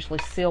then I usually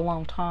seal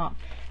on top,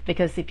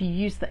 because if you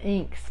use the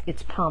inks,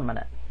 it's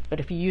permanent. But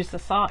if you use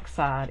this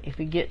oxide, if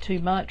you get too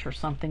much or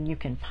something, you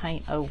can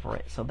paint over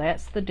it. So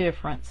that's the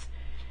difference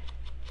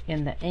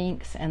in the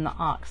inks and the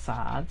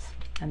oxides.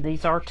 And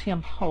these are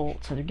Tim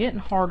Holtz, so they're getting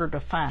harder to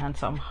find,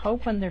 so I'm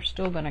hoping they're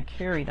still going to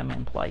carry them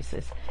in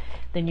places.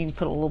 Then you can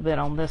put a little bit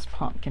on this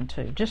pumpkin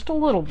too, just a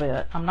little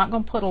bit. I'm not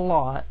going to put a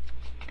lot,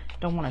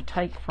 don't want to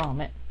take from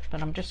it,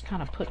 but I'm just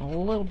kind of putting a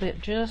little bit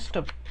just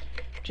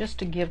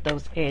to give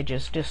those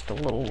edges just a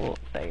little look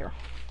there.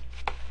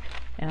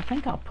 And I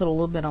think I'll put a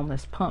little bit on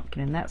this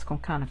pumpkin, and that's going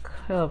to kind of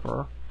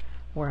cover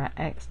where I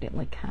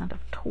accidentally kind of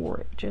tore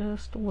it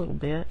just a little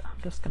bit.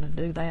 I'm just going to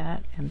do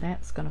that, and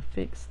that's going to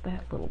fix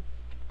that little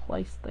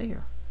place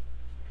there.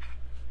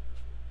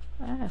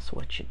 That's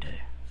what you do.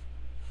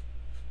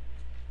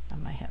 I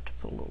may have to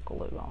put a little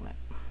glue on it.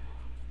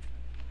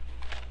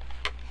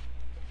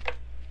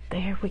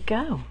 There we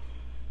go.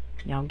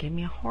 Y'all give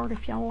me a heart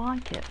if y'all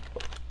like it.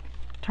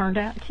 Turned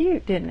out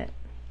cute, didn't it?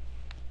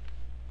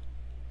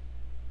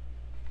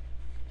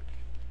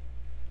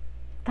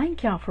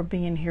 Thank y'all for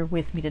being here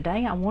with me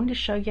today. I wanted to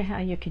show you how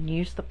you can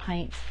use the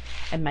paints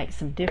and make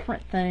some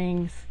different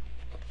things.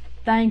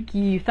 Thank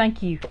you,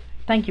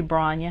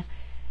 Branya.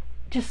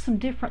 Just some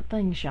different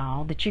things,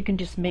 y'all, that you can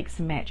just mix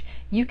and match.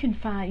 You can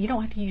find, you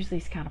don't have to use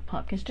these kind of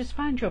pumpkins. Just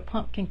find you a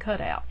pumpkin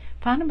cutout.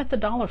 Find them at the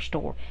dollar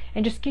store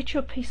and just get you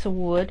a piece of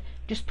wood.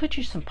 Just put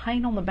you some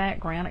paint on the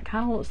background. It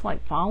kind of looks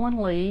like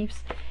fallen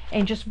leaves,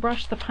 and just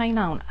brush the paint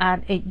on.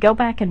 Go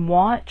back and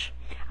watch.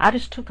 I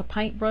just took a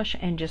paintbrush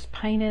and just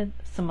painted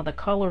some of the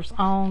colors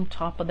on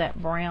top of that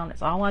brown.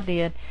 That's all I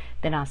did.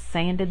 Then I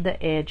sanded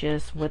the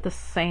edges with a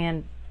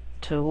sand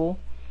tool.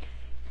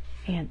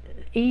 And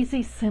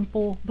easy,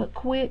 simple, but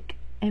quick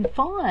and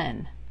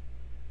fun.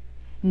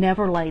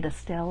 Never late,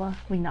 Estella.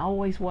 We can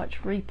always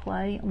watch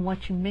replay on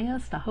what you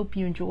missed. I hope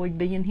you enjoyed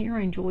being here.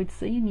 I enjoyed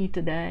seeing you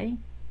today.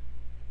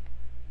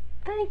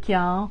 Thank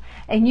y'all.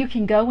 And you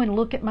can go and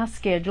look at my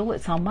schedule.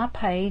 It's on my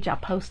page. I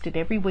post it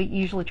every week.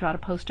 Usually try to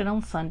post it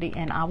on Sunday,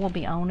 and I will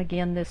be on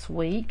again this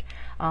week.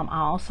 I'll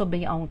also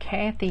be on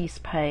Kathy's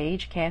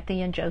page.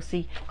 Kathy and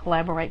Josi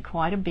collaborate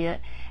quite a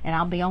bit, and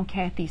I'll be on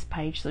Kathy's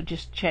page, so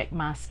just check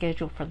my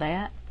schedule for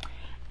that.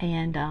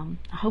 And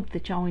I hope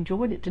that y'all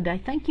enjoyed it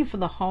today. Thank you for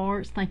the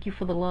hearts. Thank you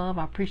for the love.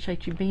 I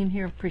appreciate you being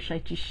here. I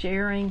appreciate you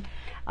sharing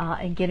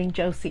and getting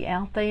Josi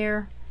out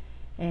there.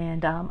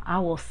 And I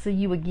will see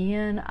you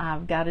again.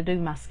 I've got to do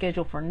my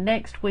schedule for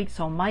next week,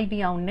 so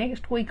maybe on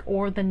next week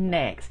or the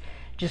next.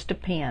 Just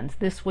depends.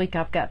 This week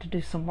I've got to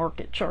do some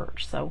work at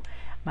church, so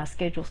my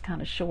schedule's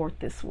kind of short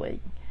this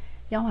week.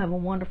 Y'all have a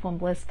wonderful and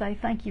blessed day.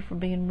 Thank you for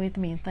being with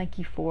me, and thank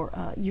you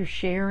for your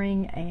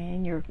sharing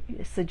and your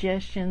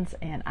suggestions,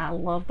 and I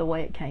love the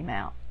way it came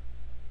out.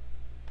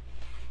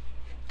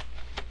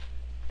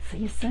 See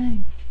you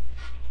soon.